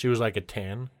chick, and she was like a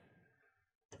 10.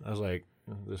 I was like,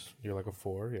 You're like a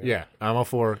 4? yeah, I'm a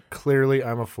 4. Clearly,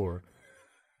 I'm a 4.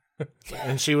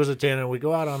 And she was a 10, and we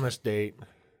go out on this date,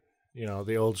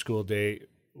 the old school date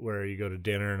where you go to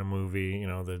dinner and a movie,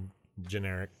 the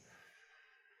generic.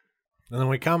 And then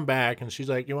we come back, and she's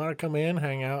like, "You want to come in,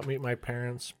 hang out, meet my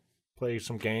parents, play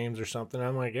some games or something?"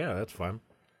 I'm like, "Yeah, that's fun."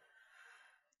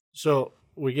 So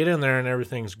we get in there, and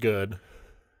everything's good,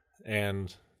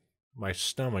 and my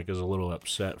stomach is a little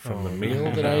upset from the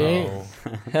meal that I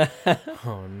ate.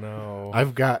 Oh, no.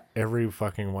 I've got every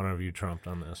fucking one of you trumped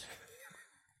on this.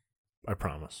 I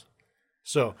promise.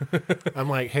 So I'm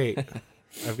like, "Hey,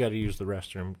 I've got to use the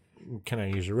restroom. Can I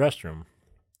use the restroom?"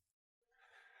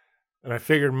 And I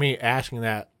figured me asking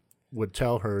that would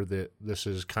tell her that this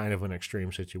is kind of an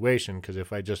extreme situation, because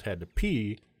if I just had to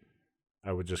pee,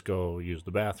 I would just go use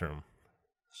the bathroom.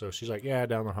 So she's like, "Yeah,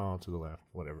 down the hall to the left,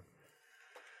 whatever."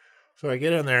 So I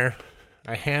get in there,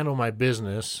 I handle my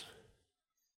business,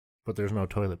 but there's no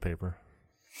toilet paper.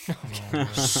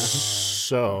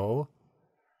 So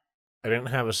I didn't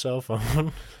have a cell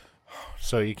phone,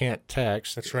 so you can't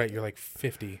text. That's right. You're like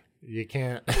 50. You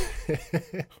can't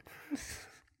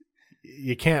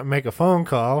you can't make a phone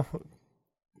call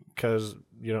because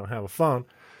you don't have a phone.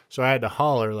 So I had to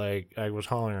holler, like I was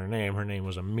hollering her name. Her name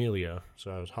was Amelia,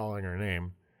 so I was hollering her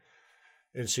name.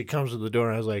 And she comes to the door,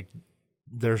 and I was like,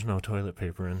 "There's no toilet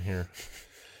paper in here."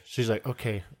 She's like,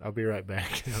 "Okay, I'll be right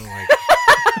back." And I'm like,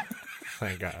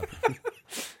 "Thank God."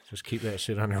 Just keep that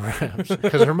shit under wraps.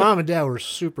 Because her mom and dad were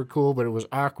super cool, but it was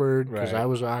awkward because Right. I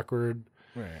was awkward.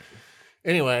 Right.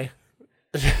 Anyway,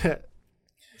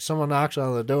 someone knocks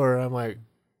on the door. I'm like,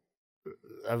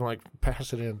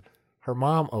 pass it in. Her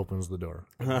mom opens the door.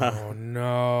 Oh,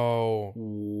 no.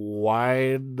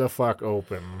 Wide the fuck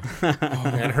open.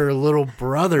 And her little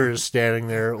brother is standing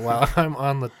there while I'm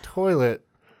on the toilet.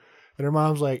 And her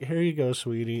mom's like, "Here you go,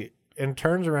 sweetie." And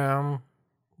turns around,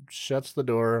 shuts the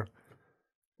door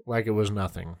like it was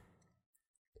nothing.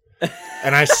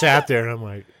 And I sat there and I'm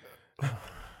like,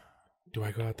 Do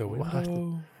I go out the What?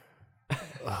 window?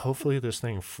 hopefully this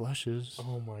thing flushes.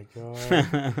 Oh, my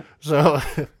God. So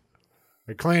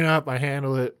I clean up, I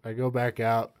handle it, I go back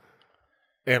out,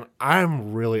 and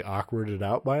I'm really awkwarded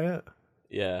out by it.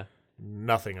 Yeah.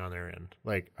 Nothing on their end.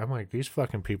 Like, I'm like, these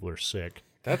fucking people are sick.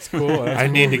 That's cool. I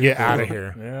need to get out of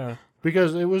here. Yeah.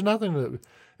 Because it was nothing that,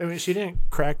 I mean, she didn't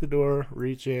crack the door,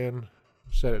 reach in,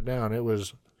 set it down. It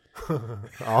was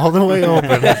all the way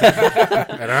open.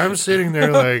 And I'm sitting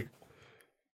there like,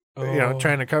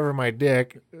 trying to cover my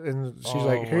dick. And she's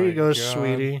like, "Here you go,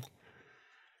 sweetie."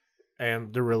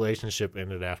 And the relationship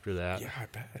ended after that. Yeah, I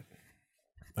bet.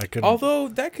 I couldn't. Although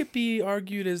that could be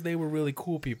argued as they were really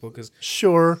cool people, because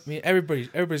Sure. I mean everybody's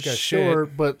got Sure,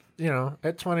 shit. but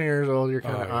at 20 years old, you're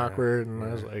kind of Oh, yeah. awkward, and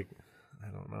I was like,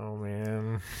 don't know,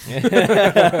 man.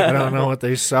 I don't know what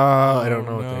they saw. I don't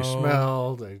know what they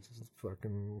smelled. I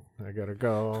gotta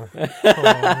go.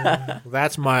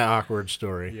 That's my awkward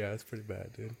story. Yeah, it's pretty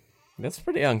bad, dude. That's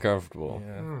pretty uncomfortable.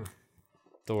 Yeah.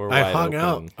 Door I wide hung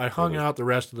out. open. I hung out the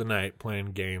rest of the night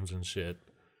playing games and shit.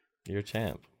 You're a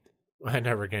champ. I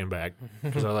never came back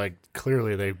because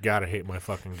clearly they've got to hate my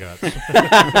fucking guts.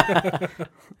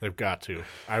 They've got to.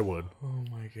 I would. Oh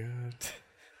my god.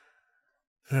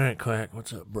 All right, Quack,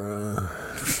 what's up, bro?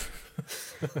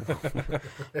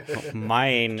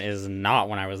 Mine is not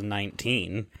when I was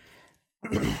 19.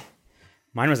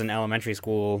 Mine was in elementary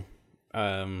school.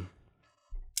 But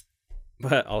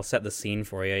I'll set the scene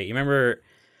for you. You remember,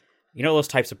 those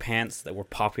types of pants that were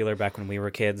popular back when we were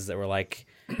kids that were like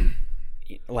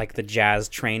the jazz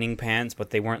training pants, but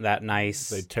they weren't that nice.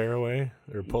 They tear away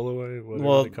or pull away, whatever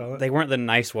well, they call it? They weren't the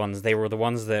nice ones. They were the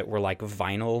ones that were like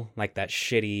vinyl, like that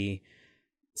shitty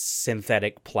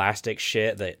synthetic plastic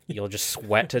shit that you'll just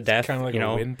sweat to death. Kind of like a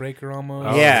windbreaker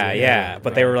almost. Yeah.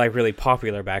 But they were like really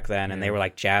popular back then, and they were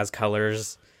like jazz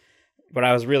colors. But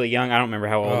I was really young. I don't remember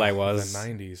how old I was. The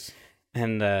 90s.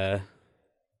 And I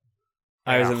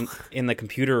was in the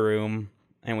computer room,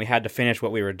 and we had to finish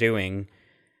what we were doing.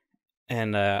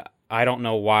 And I don't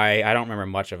know why. I don't remember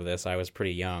much of this. I was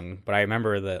pretty young. But I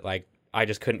remember that, like, I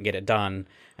just couldn't get it done.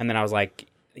 And then I was like,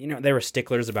 they were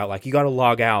sticklers about, like, you got to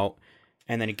log out.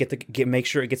 And then make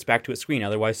sure it gets back to its screen.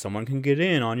 Otherwise, someone can get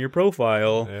in on your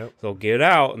profile. Yep. So get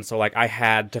out. And so, like, I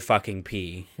had to fucking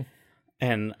pee.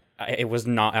 And it was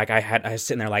not, like, I was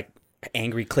sitting there, like,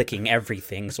 angry clicking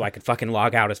everything so I could fucking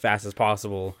log out as fast as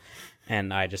possible.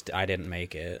 And I didn't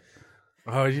make it.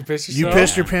 Oh, you pissed yourself? You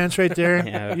pissed your pants right there?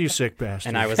 Yeah. You sick bastard.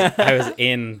 And I was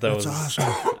in those. That's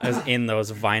awesome. I was in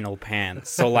those vinyl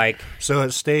pants. So like, so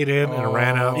it stayed in and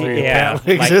ran out through your yeah,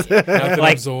 pant legs.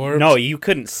 like absorbed? no, you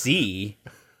couldn't see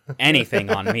anything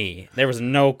on me. There was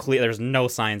no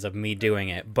signs of me doing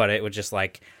it, but it was just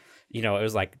like, it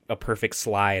was like a perfect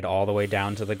slide all the way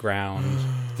down to the ground.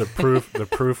 The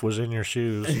proof was in your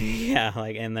shoes. Yeah,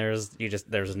 like, and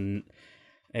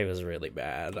it was really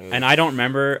bad. And I don't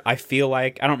remember. I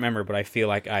don't remember, but I feel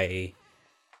like I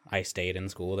stayed in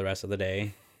school the rest of the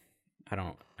day. I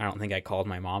don't think I called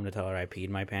my mom to tell her I peed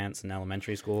my pants in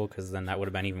elementary school, because then that would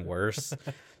have been even worse.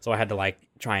 So I had to like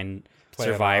try and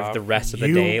survive the rest of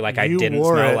the day. Like I didn't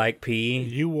smell like pee.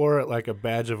 You wore it like a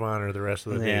badge of honor the rest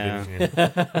of the day, Yeah. didn't you?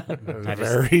 That was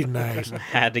very nice.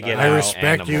 Had to get I out.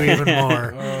 respect you even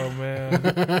more. Oh, man.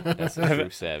 That's a true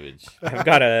savage. I've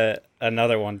got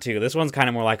another one too. This one's kind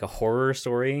of more like a horror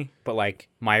story, but like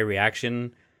my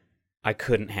reaction, I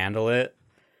couldn't handle it.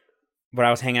 But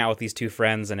I was hanging out with these two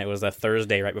friends, and it was a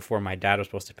Thursday right before my dad was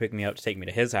supposed to pick me up to take me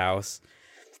to his house.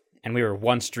 And we were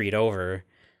one street over,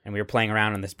 and we were playing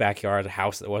around in this backyard, a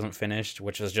house that wasn't finished,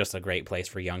 which was just a great place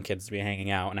for young kids to be hanging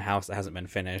out in a house that hasn't been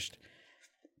finished.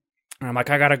 And I'm like,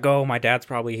 I gotta go. My dad's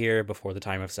probably here, before the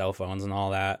time of cell phones and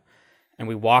all that. And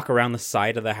we walk around the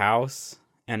side of the house,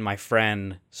 and my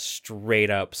friend straight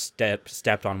up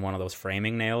stepped on one of those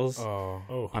framing nails.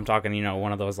 Oh. I'm talking,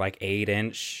 one of those like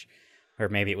 8-inch, or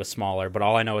maybe it was smaller, but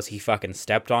all I know is he fucking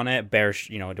stepped on it.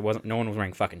 No one was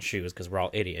wearing fucking shoes because we're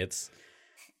all idiots.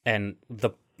 And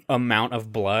the amount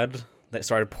of blood that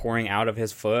started pouring out of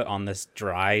his foot on this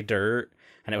dry dirt,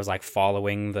 and it was like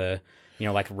following the,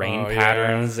 like rain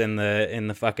patterns in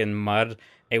the fucking mud.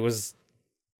 It was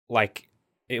like,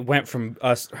 it went from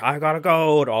us, I gotta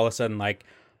go, to all of a sudden like,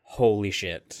 holy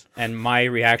shit. And my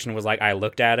reaction was like, I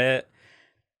looked at it,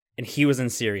 and he was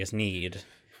in serious need.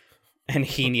 And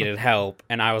he needed help,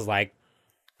 and I was like,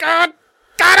 God,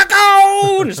 gotta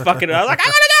go! And just fucking, I was like, I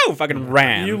gotta go! Fucking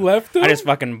ran. You left him? I just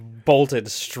fucking bolted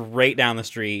straight down the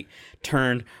street,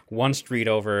 turned one street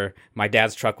over, my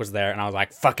dad's truck was there, and I was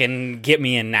like, fucking get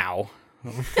me in now.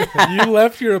 You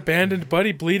left your abandoned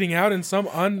buddy bleeding out in some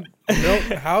unbuilt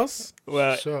house?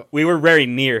 Well, we were very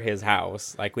near his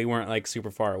house. Like, we weren't, like, super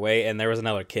far away, and there was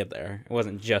another kid there. It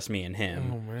wasn't just me and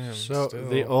him. Oh, man. So still.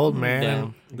 the old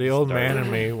man Started.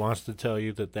 in me wants to tell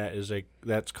you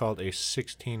that's called a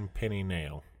 16-penny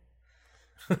nail.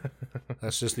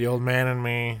 That's just the old man in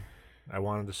me. I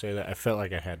wanted to say that. I felt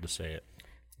like I had to say it.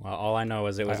 Well, all I know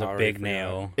is it was a big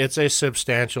nail. It's a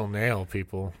substantial nail,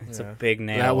 people. It's a big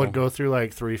nail. That would go through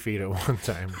like 3 feet at one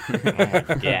time.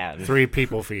 Yeah. 3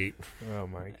 people feet. Oh,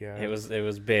 my God. It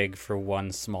was big for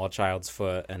one small child's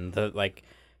foot, and the like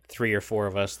 3 or 4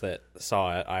 of us that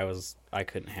saw it, I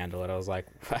couldn't handle it. I was like,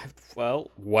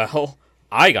 well,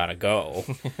 I gotta go.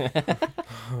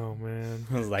 Oh, man.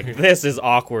 I was like, this is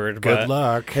awkward, Good but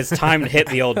luck. it's time to hit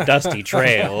the old dusty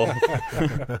trail.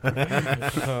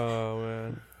 Oh,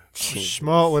 man.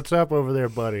 Schmolt, what's up over there,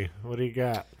 buddy? What do you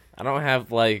got? I don't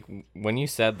have like when you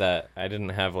said that, I didn't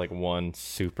have like one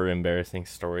super embarrassing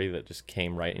story that just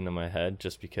came right into my head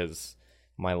just because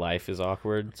my life is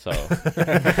awkward. So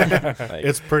like,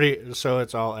 It's pretty. So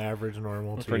it's all average,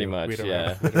 normal. To pretty you. much, We don't yeah.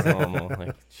 have- we It's don't have- normal.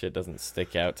 Like shit doesn't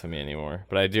stick out to me anymore.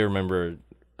 But I do remember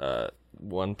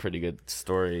one pretty good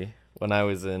story when I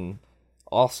was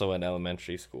also in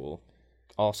elementary school,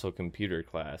 also computer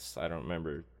class. I don't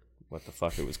remember what the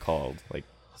fuck it was called, like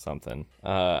something.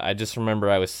 I just remember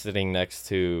I was sitting next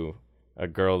to a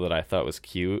girl that I thought was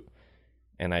cute,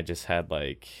 and I just had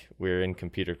like, we were in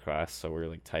computer class, so we were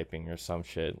like typing or some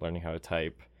shit, learning how to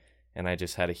type, and I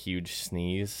just had a huge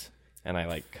sneeze, and I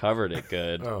like covered it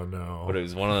good. Oh no! But it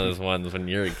was one of those ones when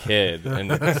you're a kid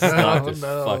and the snot just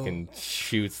no. fucking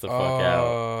shoots the fuck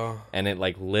out. And it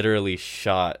like literally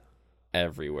shot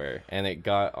everywhere. And it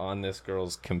got on this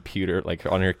girl's computer, like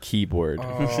on her keyboard.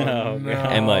 Oh, no.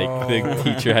 And like the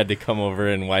teacher had to come over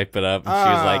and wipe it up. And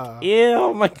she was like, ew,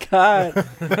 oh my God.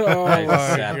 Oh I just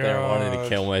my sat there wanting to gosh.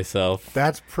 kill myself.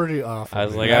 That's pretty awful. I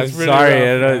was like, That's I'm pretty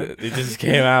sorry. rough, It just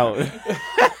came out.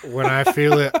 when I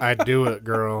feel it, I do it,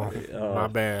 girl. Oh. My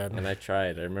bad. And I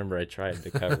tried. I remember I tried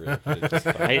to cover it. But it just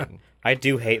fucking, I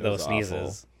do hate It was those sneezes.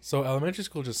 awful. So elementary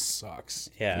school just sucks.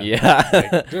 Yeah. yeah.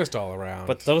 Like, just all around.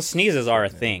 But those sneezes are a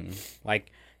thing.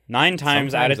 Like 9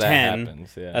 times out of Sometimes that 10,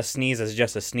 happens, yeah. a sneeze is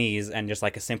just a sneeze, and just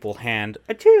like a simple hand,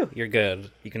 achoo, you're good.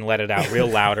 You can let it out real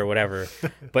loud or whatever.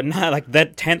 But not like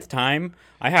that 10th time.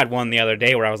 I had one the other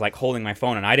day where I was like holding my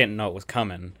phone and I didn't know it was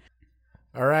coming.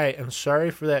 All right, and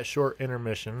sorry for that short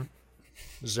intermission.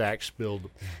 Zach spilled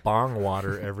bong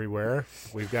water everywhere.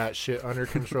 We've got shit under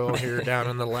control here down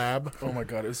in the lab. oh my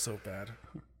god, it was so bad.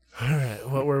 All right,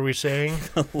 what were we saying?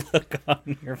 The look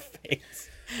on your face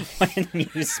when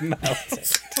you smelled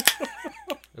it.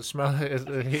 The smell.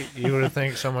 You would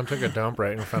think someone took a dump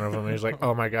right in front of him. And he's like,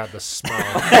 "Oh my god, the smell!"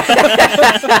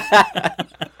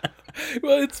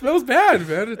 Well, it smells bad,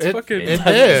 man. It's fucking. It doesn't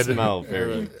did. smell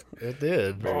very, It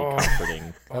did. very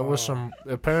comforting. That was some.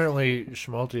 Apparently,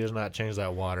 Schmalti has not changed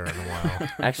that water in a while.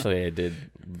 Actually, I did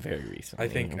very recently. I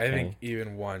think okay?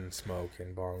 even one smoke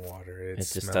in bong water, it It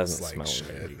just smells doesn't like smell shit.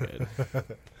 very good.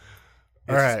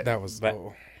 All right. that was. But-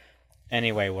 oh.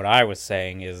 Anyway, what I was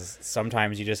saying is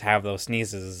sometimes you just have those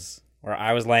sneezes where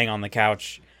I was laying on the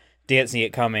couch, didn't see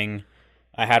it coming.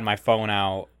 I had my phone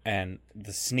out and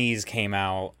the sneeze came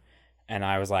out and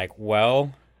I was like,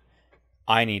 well,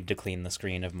 I need to clean the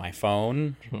screen of my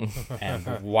phone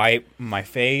and wipe my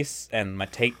face and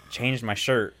change my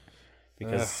shirt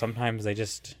because sometimes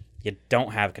you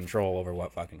don't have control over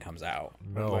what fucking comes out.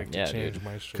 I'd No, like to Yeah, change dude.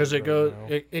 my shirt because it right goes.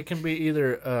 now. It can be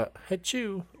either a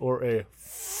hachoo or a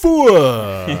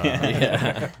fua.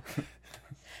 Yeah.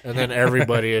 And then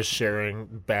everybody is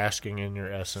sharing, basking in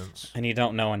your essence. And you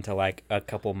don't know until like a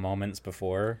couple moments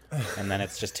before, and then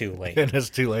it's just too late. And it's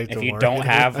too late to If you warn don't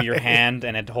have your hand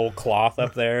and a whole cloth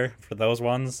up there for those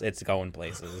ones, it's going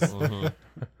places. Mm-hmm.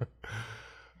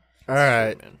 All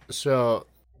right, so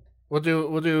we'll do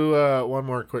one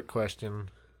more quick question.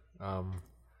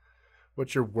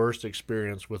 What's your worst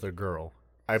experience with a girl?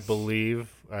 I believe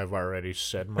I've already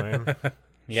said mine,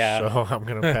 Yeah. so I'm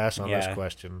gonna pass on this Yeah.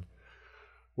 question.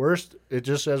 Worst, it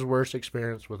just says worst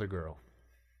experience with a girl.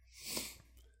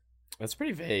 That's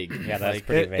pretty vague. Yeah, that's Like,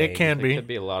 pretty It vague. can it be. could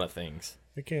be a lot of things.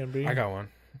 It can be. I got one.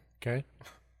 Okay,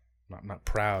 I'm not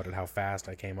proud at how fast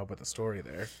I came up with the story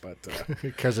there, but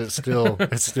because it's still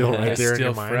right it's there in still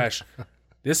your mind. fresh.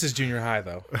 This is junior high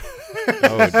though.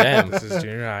 Oh, damn. This is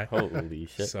junior high. Holy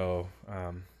shit. So,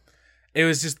 it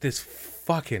was just this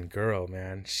fucking girl,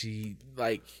 man. She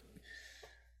like,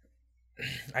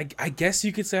 I guess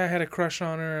you could say I had a crush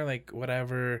on her, like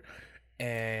whatever,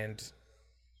 and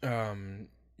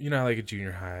you know, like a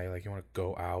junior high, like you want to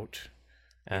go out,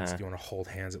 and you want to hold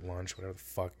hands at lunch, whatever the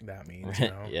fuck that means, you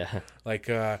know? Yeah. Like,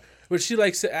 but she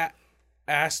like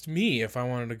asked me if I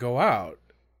wanted to go out,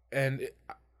 and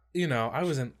you know, I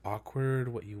was an awkward,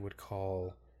 what you would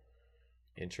call.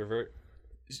 Introvert.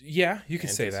 Yeah, you could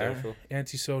say that. Antisocial?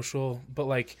 Antisocial, but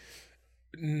like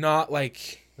not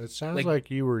like It sounds like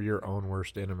you were your own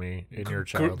worst enemy in your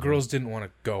childhood. girls didn't want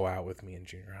to go out with me in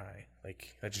junior high.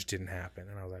 Like that just didn't happen.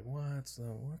 And I was like, what's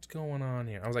going on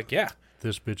here? I was like, yeah.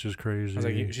 This bitch is crazy. I was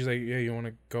like, she's like, yeah, you want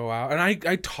to go out? And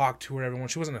I talked to her. Everyone,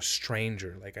 she wasn't a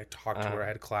stranger. Like I talked to her. I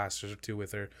had classes or two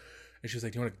with her, and she was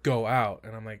like, do you want to go out?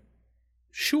 And I'm like,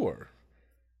 sure.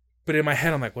 But in my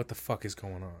head, I'm like, what the fuck is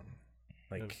going on?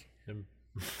 Like.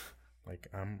 Like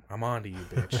I'm onto you,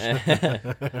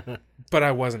 bitch. But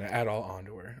I wasn't at all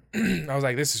onto her. I was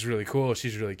like, this is really cool.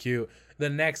 She's really cute. The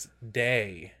next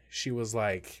day, she was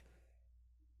like,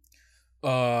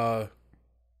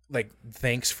 like,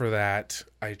 thanks for that.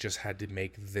 I just had to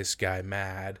make this guy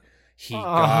mad. He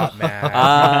got mad.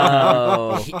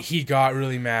 Oh. He got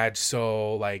really mad.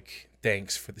 So, like,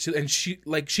 thanks for this. And she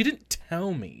didn't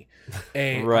tell me,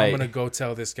 hey, Right. I'm going to go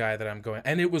tell this guy that I'm going.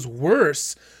 And it was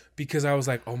worse because I was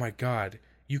like, oh my God,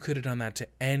 you could have done that to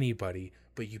anybody,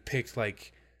 but you picked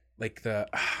like the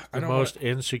most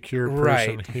insecure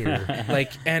person Right. here.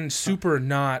 like, and super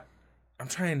not, I'm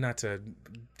trying not to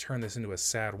turn this into a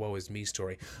sad woe is me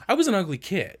story. I was an ugly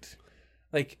kid.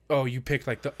 Like, oh, you picked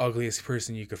like the ugliest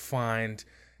person you could find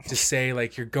to say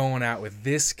like you're going out with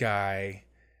this guy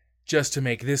just to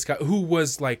make this guy who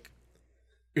was like,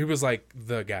 it was like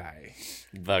the guy.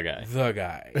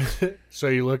 So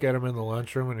you look at him in the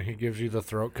lunchroom and he gives you the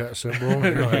throat cut symbol. And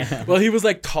you're like, Well, he was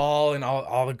like tall and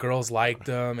all the girls liked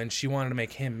him and she wanted to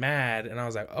make him mad. And I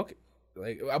was like, okay,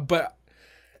 like, but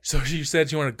so she said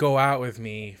she wanted to go out with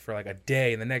me for like a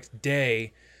day. And the next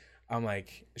day I'm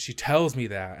like, she tells me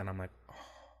that. And I'm like,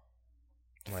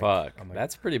 Fuck. I'm like,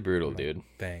 That's pretty brutal, I'm like, dude.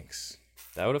 thanks.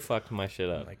 That would have fucked my shit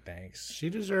I'm up. like, thanks. she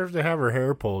deserves to have her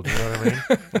hair pulled. You know what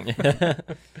I mean?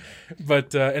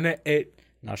 But, and it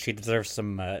No, she deserves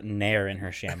some Nair in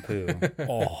her shampoo.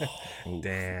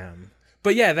 damn.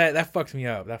 But yeah, that fucked me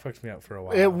up. That fucked me up for a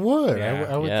while. It would. Yeah.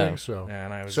 I would Yeah. think so. Yeah,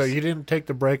 and I was So you didn't take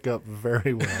the breakup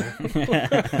very well.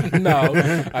 no,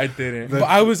 I didn't. But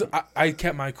I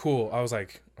kept my cool. I was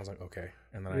like, okay,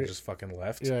 and then I just fucking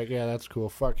left. You're like, yeah, that's cool.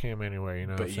 Fuck him anyway. You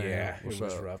know. But what I'm saying? yeah, What's it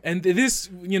was up? rough. And this,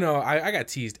 I got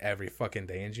teased every fucking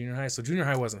day in junior high. So junior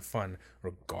high wasn't fun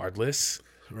regardless.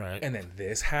 Right. And then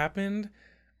this happened.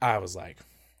 I was like,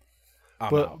 I'm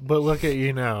But out. but look at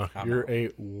you now. I'm You're out. a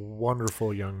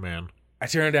wonderful young man. I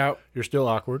turned out. You're still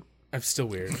awkward. I'm still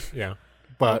weird. Yeah.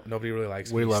 But Nobody really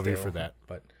likes we me love you still, for that.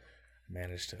 But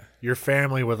managed to. you're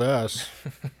family with us.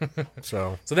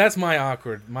 So So that's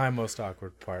my most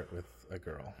awkward part with a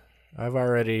girl. I've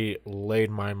already laid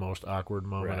my most awkward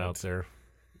moment Right. out there.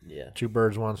 Yeah. 2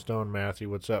 birds, 1 stone. Matthew,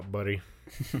 what's up, buddy?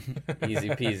 Easy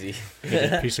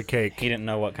peasy. Piece of cake. He didn't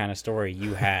know what kind of story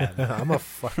you had. I'm a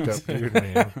fucked up dude,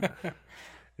 man.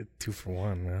 2 for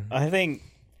 1, man. I think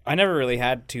I never really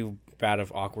had too bad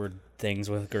of awkward things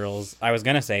with girls. I was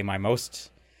gonna say my most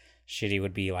shitty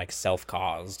would be like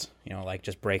self-caused, like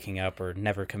just breaking up or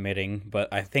never committing. But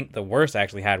I think the worst I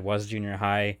actually had was junior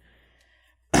high.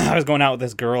 I was going out with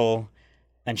this girl,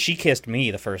 and she kissed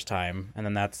me the first time, and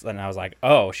then I was like,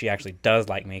 oh, she actually does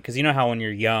like me, because you know how when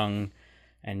you're young,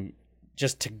 and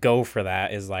just to go for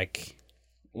that is like,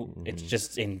 it's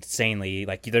just insanely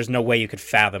like there's no way you could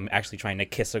fathom actually trying to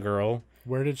kiss a girl.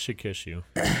 Where did she kiss you?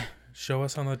 Show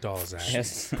us on the dolls app.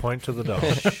 Yes. Point to the doll.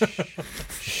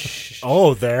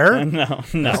 Oh, there? No.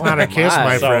 That's not a kiss,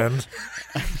 my So- friend.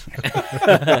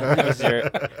 It was your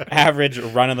average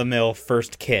run-of-the-mill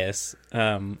first kiss.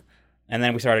 And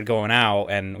then we started going out,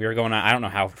 and we were going out, I don't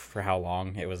know for how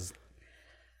long. It was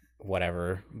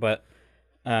whatever. But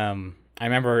I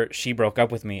remember she broke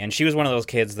up with me, and she was one of those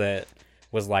kids that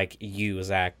was like you,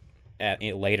 Zach,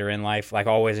 later in life, like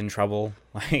always in trouble.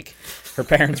 Like her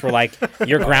parents were like,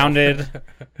 you're grounded.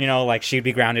 Like she'd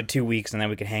be grounded 2 weeks, and then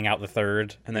we could hang out the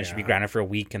third, and then she'd be grounded for a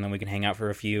week, and then we could hang out for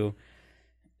a few.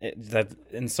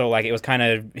 And so like it was kind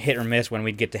of hit or miss when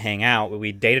we'd get to hang out.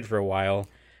 We dated for a while,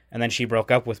 and then she broke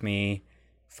up with me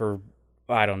for,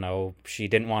 I don't know, she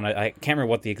didn't want to, I can't remember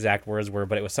what the exact words were,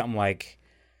 but it was something like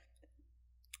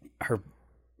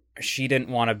she didn't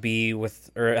want to be with,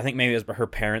 or I think maybe it was her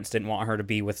parents didn't want her to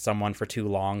be with someone for too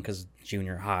long because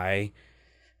junior high,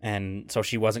 and so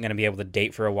she wasn't going to be able to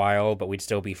date for a while, but we'd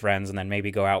still be friends and then maybe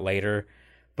go out later.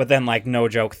 But then, like, no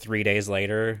joke, 3 days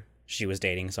later she was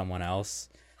dating someone else.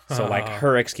 So, like,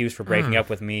 her excuse for breaking up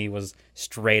with me was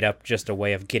straight up just a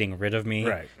way of getting rid of me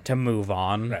to move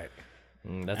on. Right.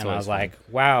 That's And I was fun. like,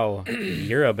 wow,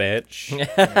 you're a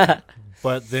bitch.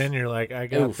 But then you're like, I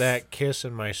got that kiss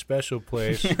in my special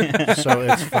place, so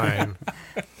it's fine.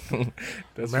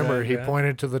 Remember, right, he yeah.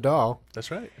 pointed to the doll. That's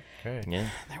right. Okay. Yeah.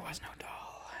 There was no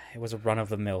doll. It was a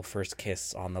run-of-the-mill first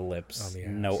kiss on the lips. On the ass.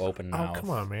 No open Oh, mouth. come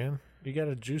on, man. You got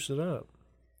to juice it up.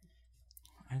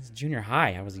 I was junior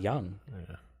high. I was young.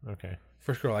 Yeah. Okay.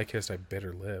 First girl I kissed, I bit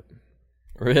her lip.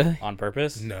 Really? On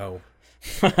purpose? No.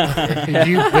 You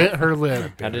bit her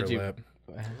lip. Bit How did her you- lip.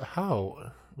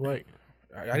 How? Like,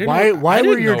 I didn't why? know- Why I were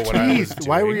didn't your know what I was teeth?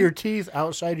 Why were doing. your teeth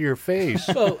outside your face?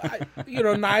 Well,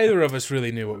 neither of us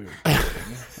really knew what we were doing.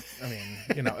 I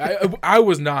mean, I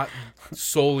was not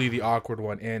solely the awkward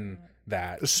one in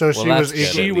that. So Well, that's good.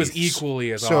 She At was least.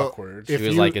 equally as So, awkward. if She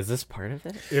was you- like, "Is this part of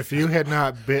it?" If you had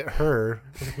not bit her,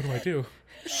 What do I do?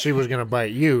 she was gonna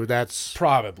bite you. That's.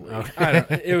 Probably. I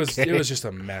don't, it was just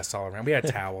a mess all around. We had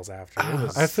towels after. It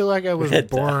was, I feel like I was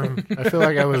born. I feel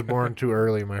like I was born too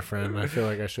early, my friend. I feel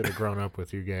like I should have grown up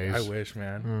with you guys. I wish,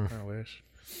 man. I wish.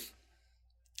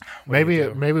 What do Maybe you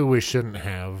do? maybe we shouldn't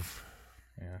have.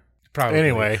 Yeah. Probably.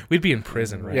 Anyway. We'd be in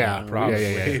prison right Yeah, now.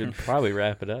 Probably. yeah. We should probably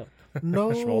wrap it up. No.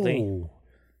 Schmaltzy.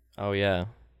 Oh yeah,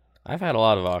 I've had a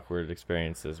lot of awkward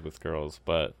experiences with girls,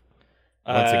 but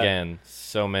once again,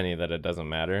 so many that it doesn't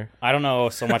matter. I don't know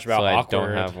so much about So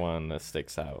awkward, I don't have one that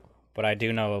sticks out. but I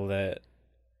do know that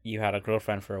you had a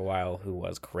girlfriend for a while who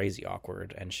was crazy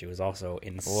awkward, and she was also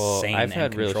insane. Well, I've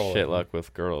had and real controlling. shit luck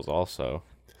with girls also,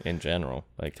 in general.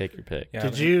 Like, take your pick. Yeah,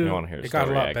 Did You you? want to hear a It got a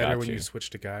story? lot I better got when you. you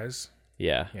switched to guys.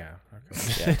 Yeah. Yeah.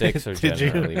 Okay. Yeah, dicks are Did you?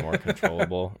 generally more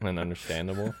controllable and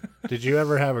understandable. Did you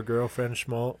ever have a girlfriend,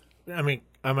 Schmalt? I mean,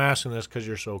 I'm asking this because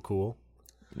you're so cool.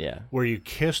 Yeah. Where you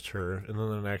kissed her, and then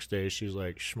the next day she's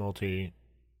like, "Schmalty,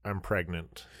 I'm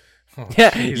pregnant." Oh, Yeah,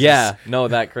 Jesus. yeah. No,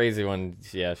 that crazy one.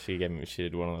 Yeah, she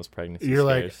did one of those pregnancy You're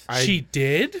like, scares. She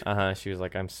did? She was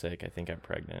like, "I'm sick. I think I'm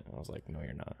pregnant." I was like, "No,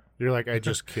 you're not." You're like, I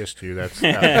just kissed you.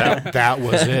 That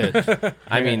was it.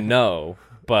 I mean, no,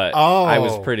 but I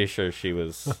was Oh. pretty sure she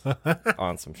was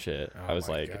on some shit. Oh I was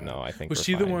my like, God. "No, I think." Was we're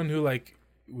she the fine." one who like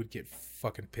would get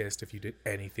fucking pissed if you did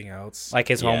anything else? Like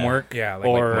his Yeah. homework, Yeah, like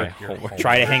or my homework.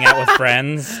 try to hang out with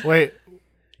friends. Wait,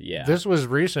 Yeah. this was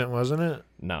recent, wasn't it?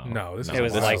 no. No, this It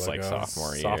was a like- while ago.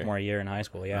 Sophomore year in high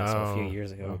school, yeah, so a few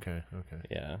years ago. Okay.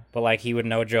 Yeah. But like he would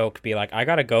no joke be like, "I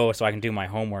gotta go so I can do my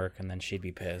homework," and then she'd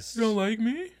be pissed. You don't like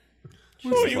me?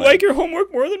 Oh, you like your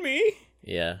homework more than me?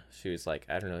 Yeah. She was like,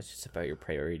 "I don't know. It's just about your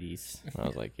priorities." I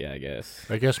was like, "Yeah, I guess."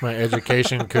 I guess my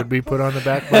education could be put on the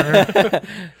back burner.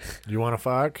 You want to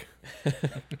fuck?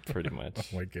 Pretty much.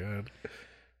 Oh my god.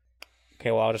 Okay,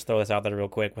 well, I'll just throw this out there real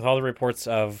quick. With all the reports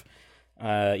of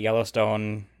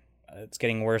Yellowstone, it's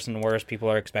getting worse and worse. People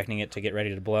are expecting it to get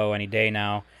ready to blow any day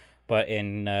now. But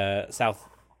in South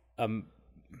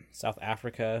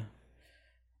Africa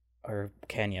or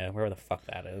Kenya, wherever the fuck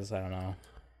that is, I don't know.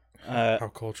 How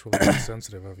culturally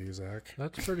insensitive of you, Zach.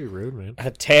 That's pretty rude, man.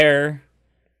 A tear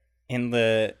in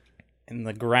the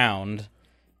ground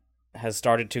has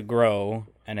started to grow,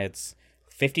 and it's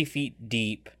 50 feet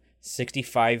deep,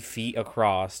 65 feet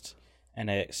across, and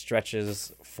it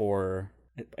stretches for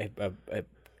a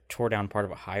tore down part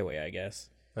of a highway, I guess.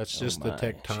 That's just the my.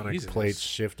 tectonic Jesus. plates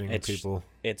shifting It's- people.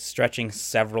 It's stretching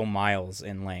several miles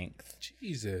in length,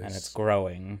 Jesus. and it's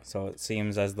growing. So it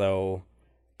seems as though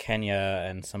Kenya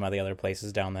and some of the other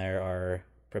places down there are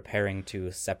preparing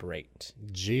to separate.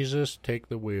 Jesus, take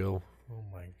the wheel. Oh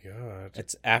my god.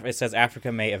 It says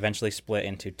Africa may eventually split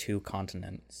into 2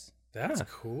 continents. That's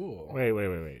cool. Wait.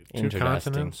 2 Interesting.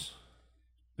 continents?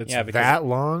 It's Yeah, because- that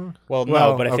long? Well,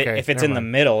 no, but okay, if it's never in the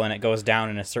mind. middle and it goes down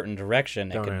in a certain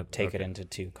direction, it Don't can have- take it okay. into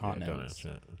 2 continents.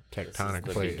 Tectonic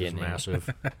the plate is beginning. massive.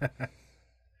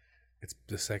 It's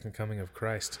the second coming of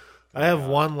Christ. I have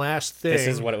one last thing. This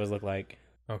is what it would look like.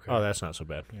 Okay. Oh, that's not so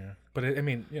bad. yeah. But I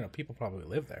mean, people probably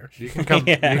live there. You can come.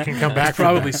 Yeah. You can come back. It's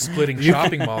probably From splitting You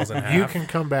shopping malls in that. half. You can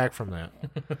come back from that.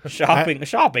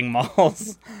 Shopping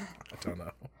malls. I don't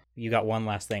know. You got one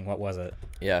last thing. What was it?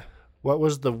 Yeah. What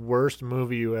was the worst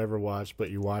movie you ever watched,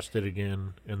 but you watched it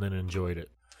again and then enjoyed it?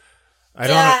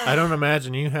 I don't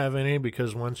imagine you have any,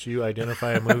 because once you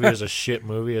identify a movie as a shit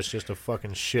movie, it's just a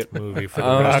fucking shit movie for the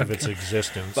rest of its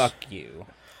existence. Fuck you.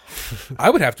 I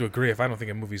would have to agree. If I don't think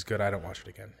a movie's good, I don't watch it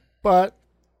again. But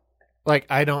like,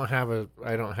 I don't have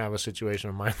a situation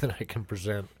of mine that I can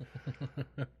present.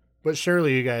 But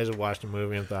surely you guys have watched a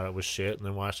movie and thought it was shit, and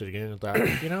then watched it again and thought,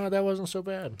 that wasn't so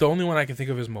bad. The only one I can think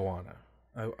of is Moana.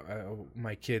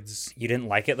 My kids. You didn't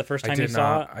like it the first I time you did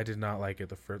saw not. it? I did not like it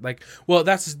the first. Like, well,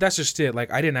 that's just it.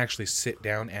 Like, I didn't actually sit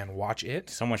down and watch it.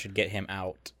 Someone should get him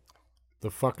out. The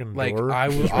fucking Like, door I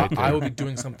is would, right I there. would be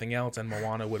doing something else, and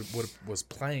Moana was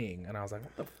playing, and I was like,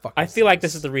 "What the fuck?" I is feel like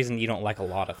this is the reason you don't like a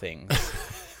lot of things.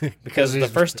 Because the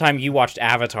first time you watched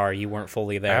Avatar, you weren't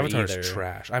fully there Avatar's either.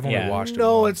 trash. I've only Yeah. watched it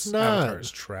No, once. it's not. Avatar's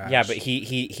trash. Yeah, but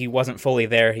he wasn't fully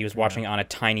there. He was watching it on a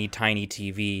tiny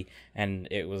TV, and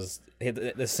it was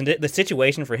the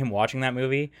situation for him watching that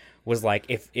movie was like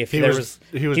if he there was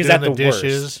doing at the the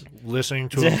dishes, worst. listening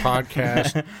to a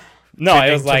podcast. No, it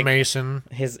tending was to like Mason.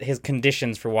 his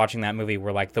conditions for watching that movie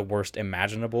were like the worst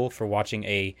imaginable for watching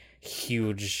a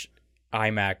huge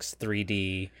IMAX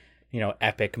 3D,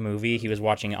 epic movie. He was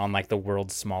watching it on like the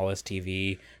world's smallest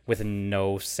TV with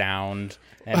no sound,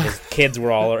 and his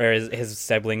his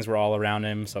siblings were all around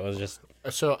him. So it was just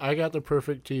So I got the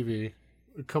perfect TV.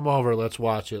 come over. Let's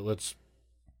watch it. Let's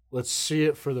see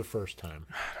it for the first time.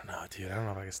 I don't know, dude. I don't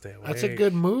know if I can stay away. That's a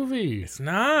good movie. It's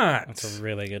not. It's a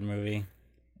really good movie.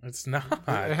 It's not.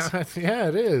 Yeah,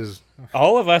 it is.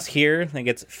 All of us here think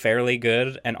it's fairly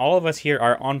good, and all of us here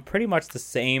are on pretty much the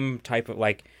same type of,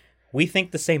 like, we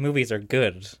think the same movies are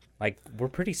good. Like, we're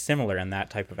pretty similar in that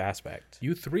type of aspect.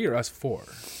 You three or us four?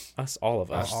 Us, all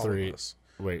of us. All three. of us.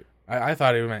 Wait. I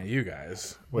thought it meant you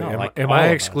guys. Wait, No, like am all I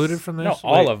of excluded us. from this? No,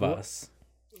 all Wait, of us.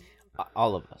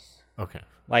 All of us. Okay.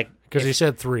 Like, Because he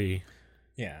said 3.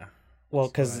 Yeah. well,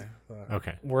 because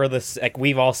Okay. we're like,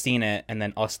 we've all seen it, and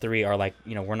then us three are like,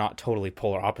 we're not totally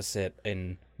polar opposite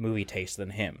in movie taste than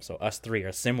him. So us three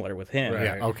are similar with him. Right.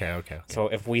 Yeah. Okay. So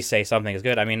if we say something is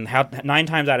good, I mean, 9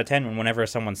 times out of 10, whenever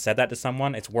someone said that to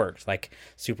someone, it's worked. Like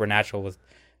Supernatural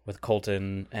with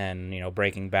Colton, and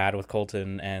Breaking Bad with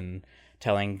Colton, and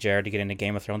telling Jared to get into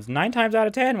Game of Thrones. 9 times out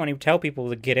of 10, when you tell people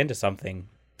to get into something,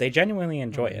 they genuinely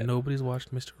enjoy it. Nobody's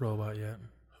watched Mr. Robot yet.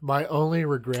 My only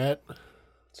regret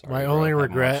Sorry, My bro, only I haven't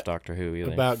regret watched Doctor Who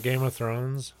either. about Game of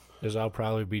Thrones is I'll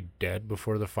probably be dead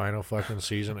before the final fucking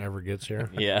season ever gets here.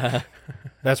 Yeah.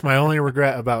 That's my only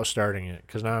regret about starting it,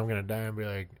 because now I'm going to die and be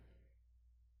like,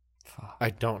 I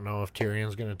don't know if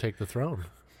Tyrion's going to take the throne.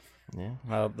 Yeah.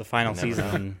 Well, the final Never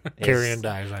season is, Tyrion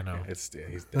dies, I know. He's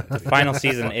dead. the final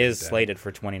season is slated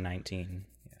for 2019.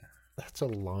 That's a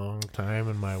long time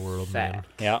in my world, man.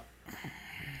 Yeah.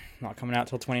 Not coming out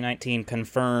till 2019.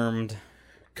 Confirmed.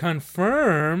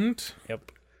 Confirmed.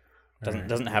 Yep.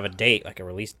 Doesn't have a date, like a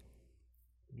release.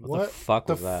 What the fuck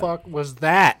the was that? fuck was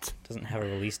that? Doesn't have a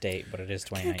release date, but it is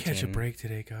Can't 2019. catch a break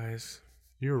today, guys.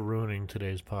 You're ruining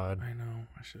today's pod. I know.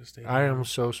 I should have stayed. I home. am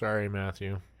so sorry,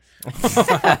 Matthew.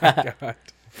 God.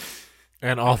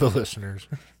 And all the listeners.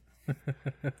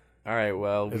 All right,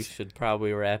 well, we should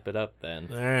probably wrap it up then.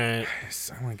 All right.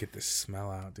 I want to get this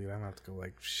smell out, dude. I'm gonna have to go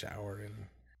like shower and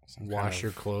Wash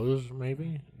your clothes,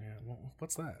 maybe? Yeah.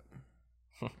 What's that?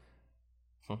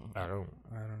 I don't know.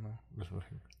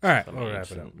 All right, Some we'll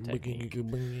wrap it up. ancient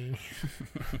technique.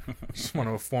 Just want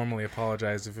to formally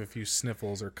apologize if a few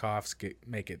sniffles or coughs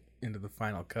make it into the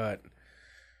final cut.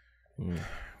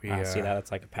 See that?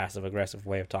 That's like a passive-aggressive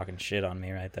way of talking shit on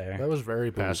me right there. That was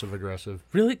very passive aggressive.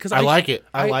 Really? Because I like it.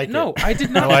 I like it. No, I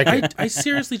did not. I like it. I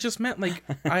seriously just meant like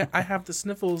I have the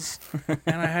sniffles and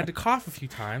I had to cough a few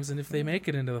times, and if they make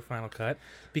it into the final cut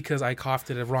because I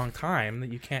coughed at a wrong time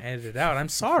that you can't edit it out, I'm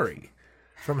sorry.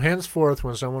 From henceforth,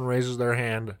 when someone raises their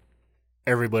hand,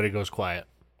 everybody goes quiet.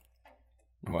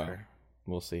 Well,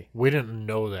 we'll see. We didn't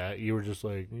know that. You were just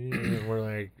like, we're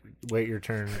like, wait your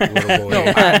turn, little boy.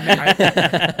 No,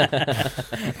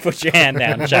 Put your hand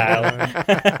down, child.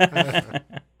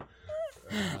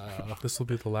 this will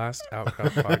be the last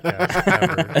Outcrop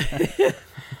podcast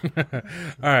ever.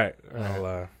 All right. Well,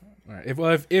 all right.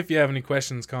 If you have any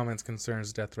questions, comments,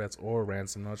 concerns, death threats, or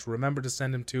ransom notes, remember to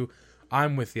send them to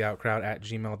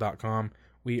imwiththeoutcrowd@gmail.com.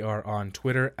 We are on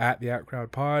Twitter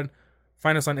 @theoutcrowdpod.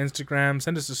 Find us on Instagram.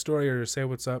 Send us a story or say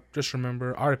what's up. Just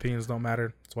remember, our opinions don't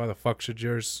matter. So why the fuck should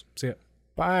yours? See ya.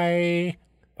 Bye.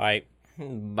 Bye.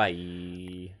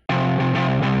 Bye.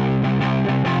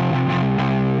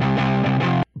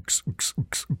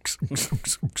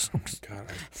 God,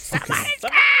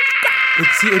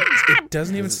 it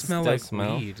doesn't even smell still like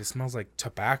smell? weed. It smells like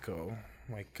tobacco.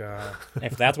 Like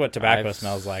If that's what tobacco I've-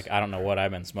 smells like, I don't know what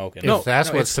I've been smoking. If that's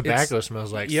what it's- tobacco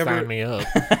smells like, you ever- sign me up.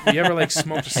 you ever like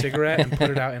smoked a cigarette and put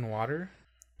it out in water?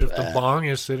 If the bong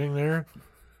is sitting there,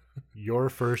 your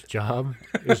first job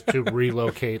is to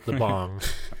relocate the bong.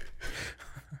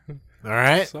 All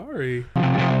right? Sorry.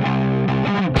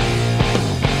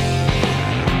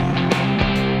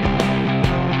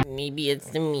 Maybe it's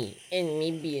the me, and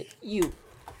maybe it's you,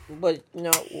 but it's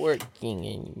not working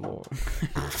anymore.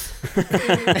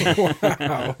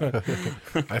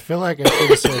 I feel like I should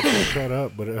have said shut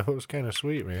up, but it was kind of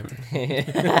sweet, man.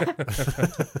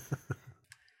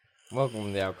 Welcome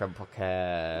to the Outcrop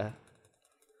Podcast.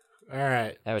 All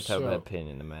right. I have a total so-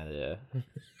 opinion no matter.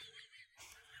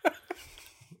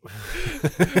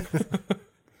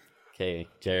 Okay,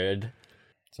 Jared.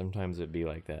 Sometimes it'd be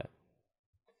like that.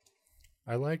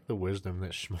 I like the wisdom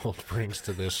that Schmolt brings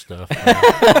to this stuff.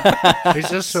 He's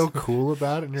just so cool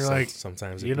about it, and you're like,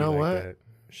 sometimes you it'd be know like what? that.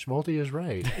 Schmolty is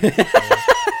right.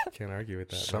 Can't argue with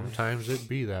that. man. Sometimes it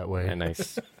be that way.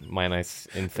 My nice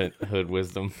infanthood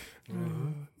wisdom.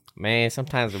 Man,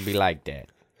 sometimes it'll be like that.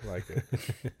 Like it.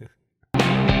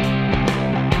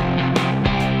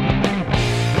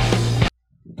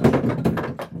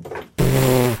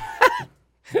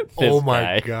 Oh This my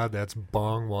guy. god, that's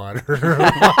bong water.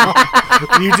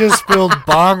 You just spilled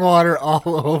bong water all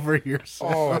over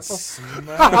yourself. Oh, it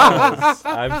smells.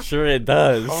 I'm sure it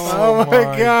does. Oh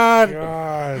my God.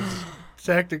 God.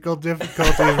 Technical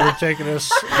difficulties. We're taking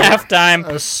Halftime.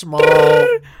 a small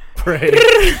break.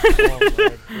 Oh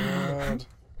my God.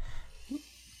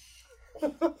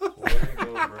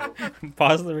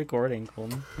 Pause the recording,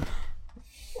 Colton.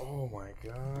 Oh my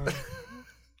God.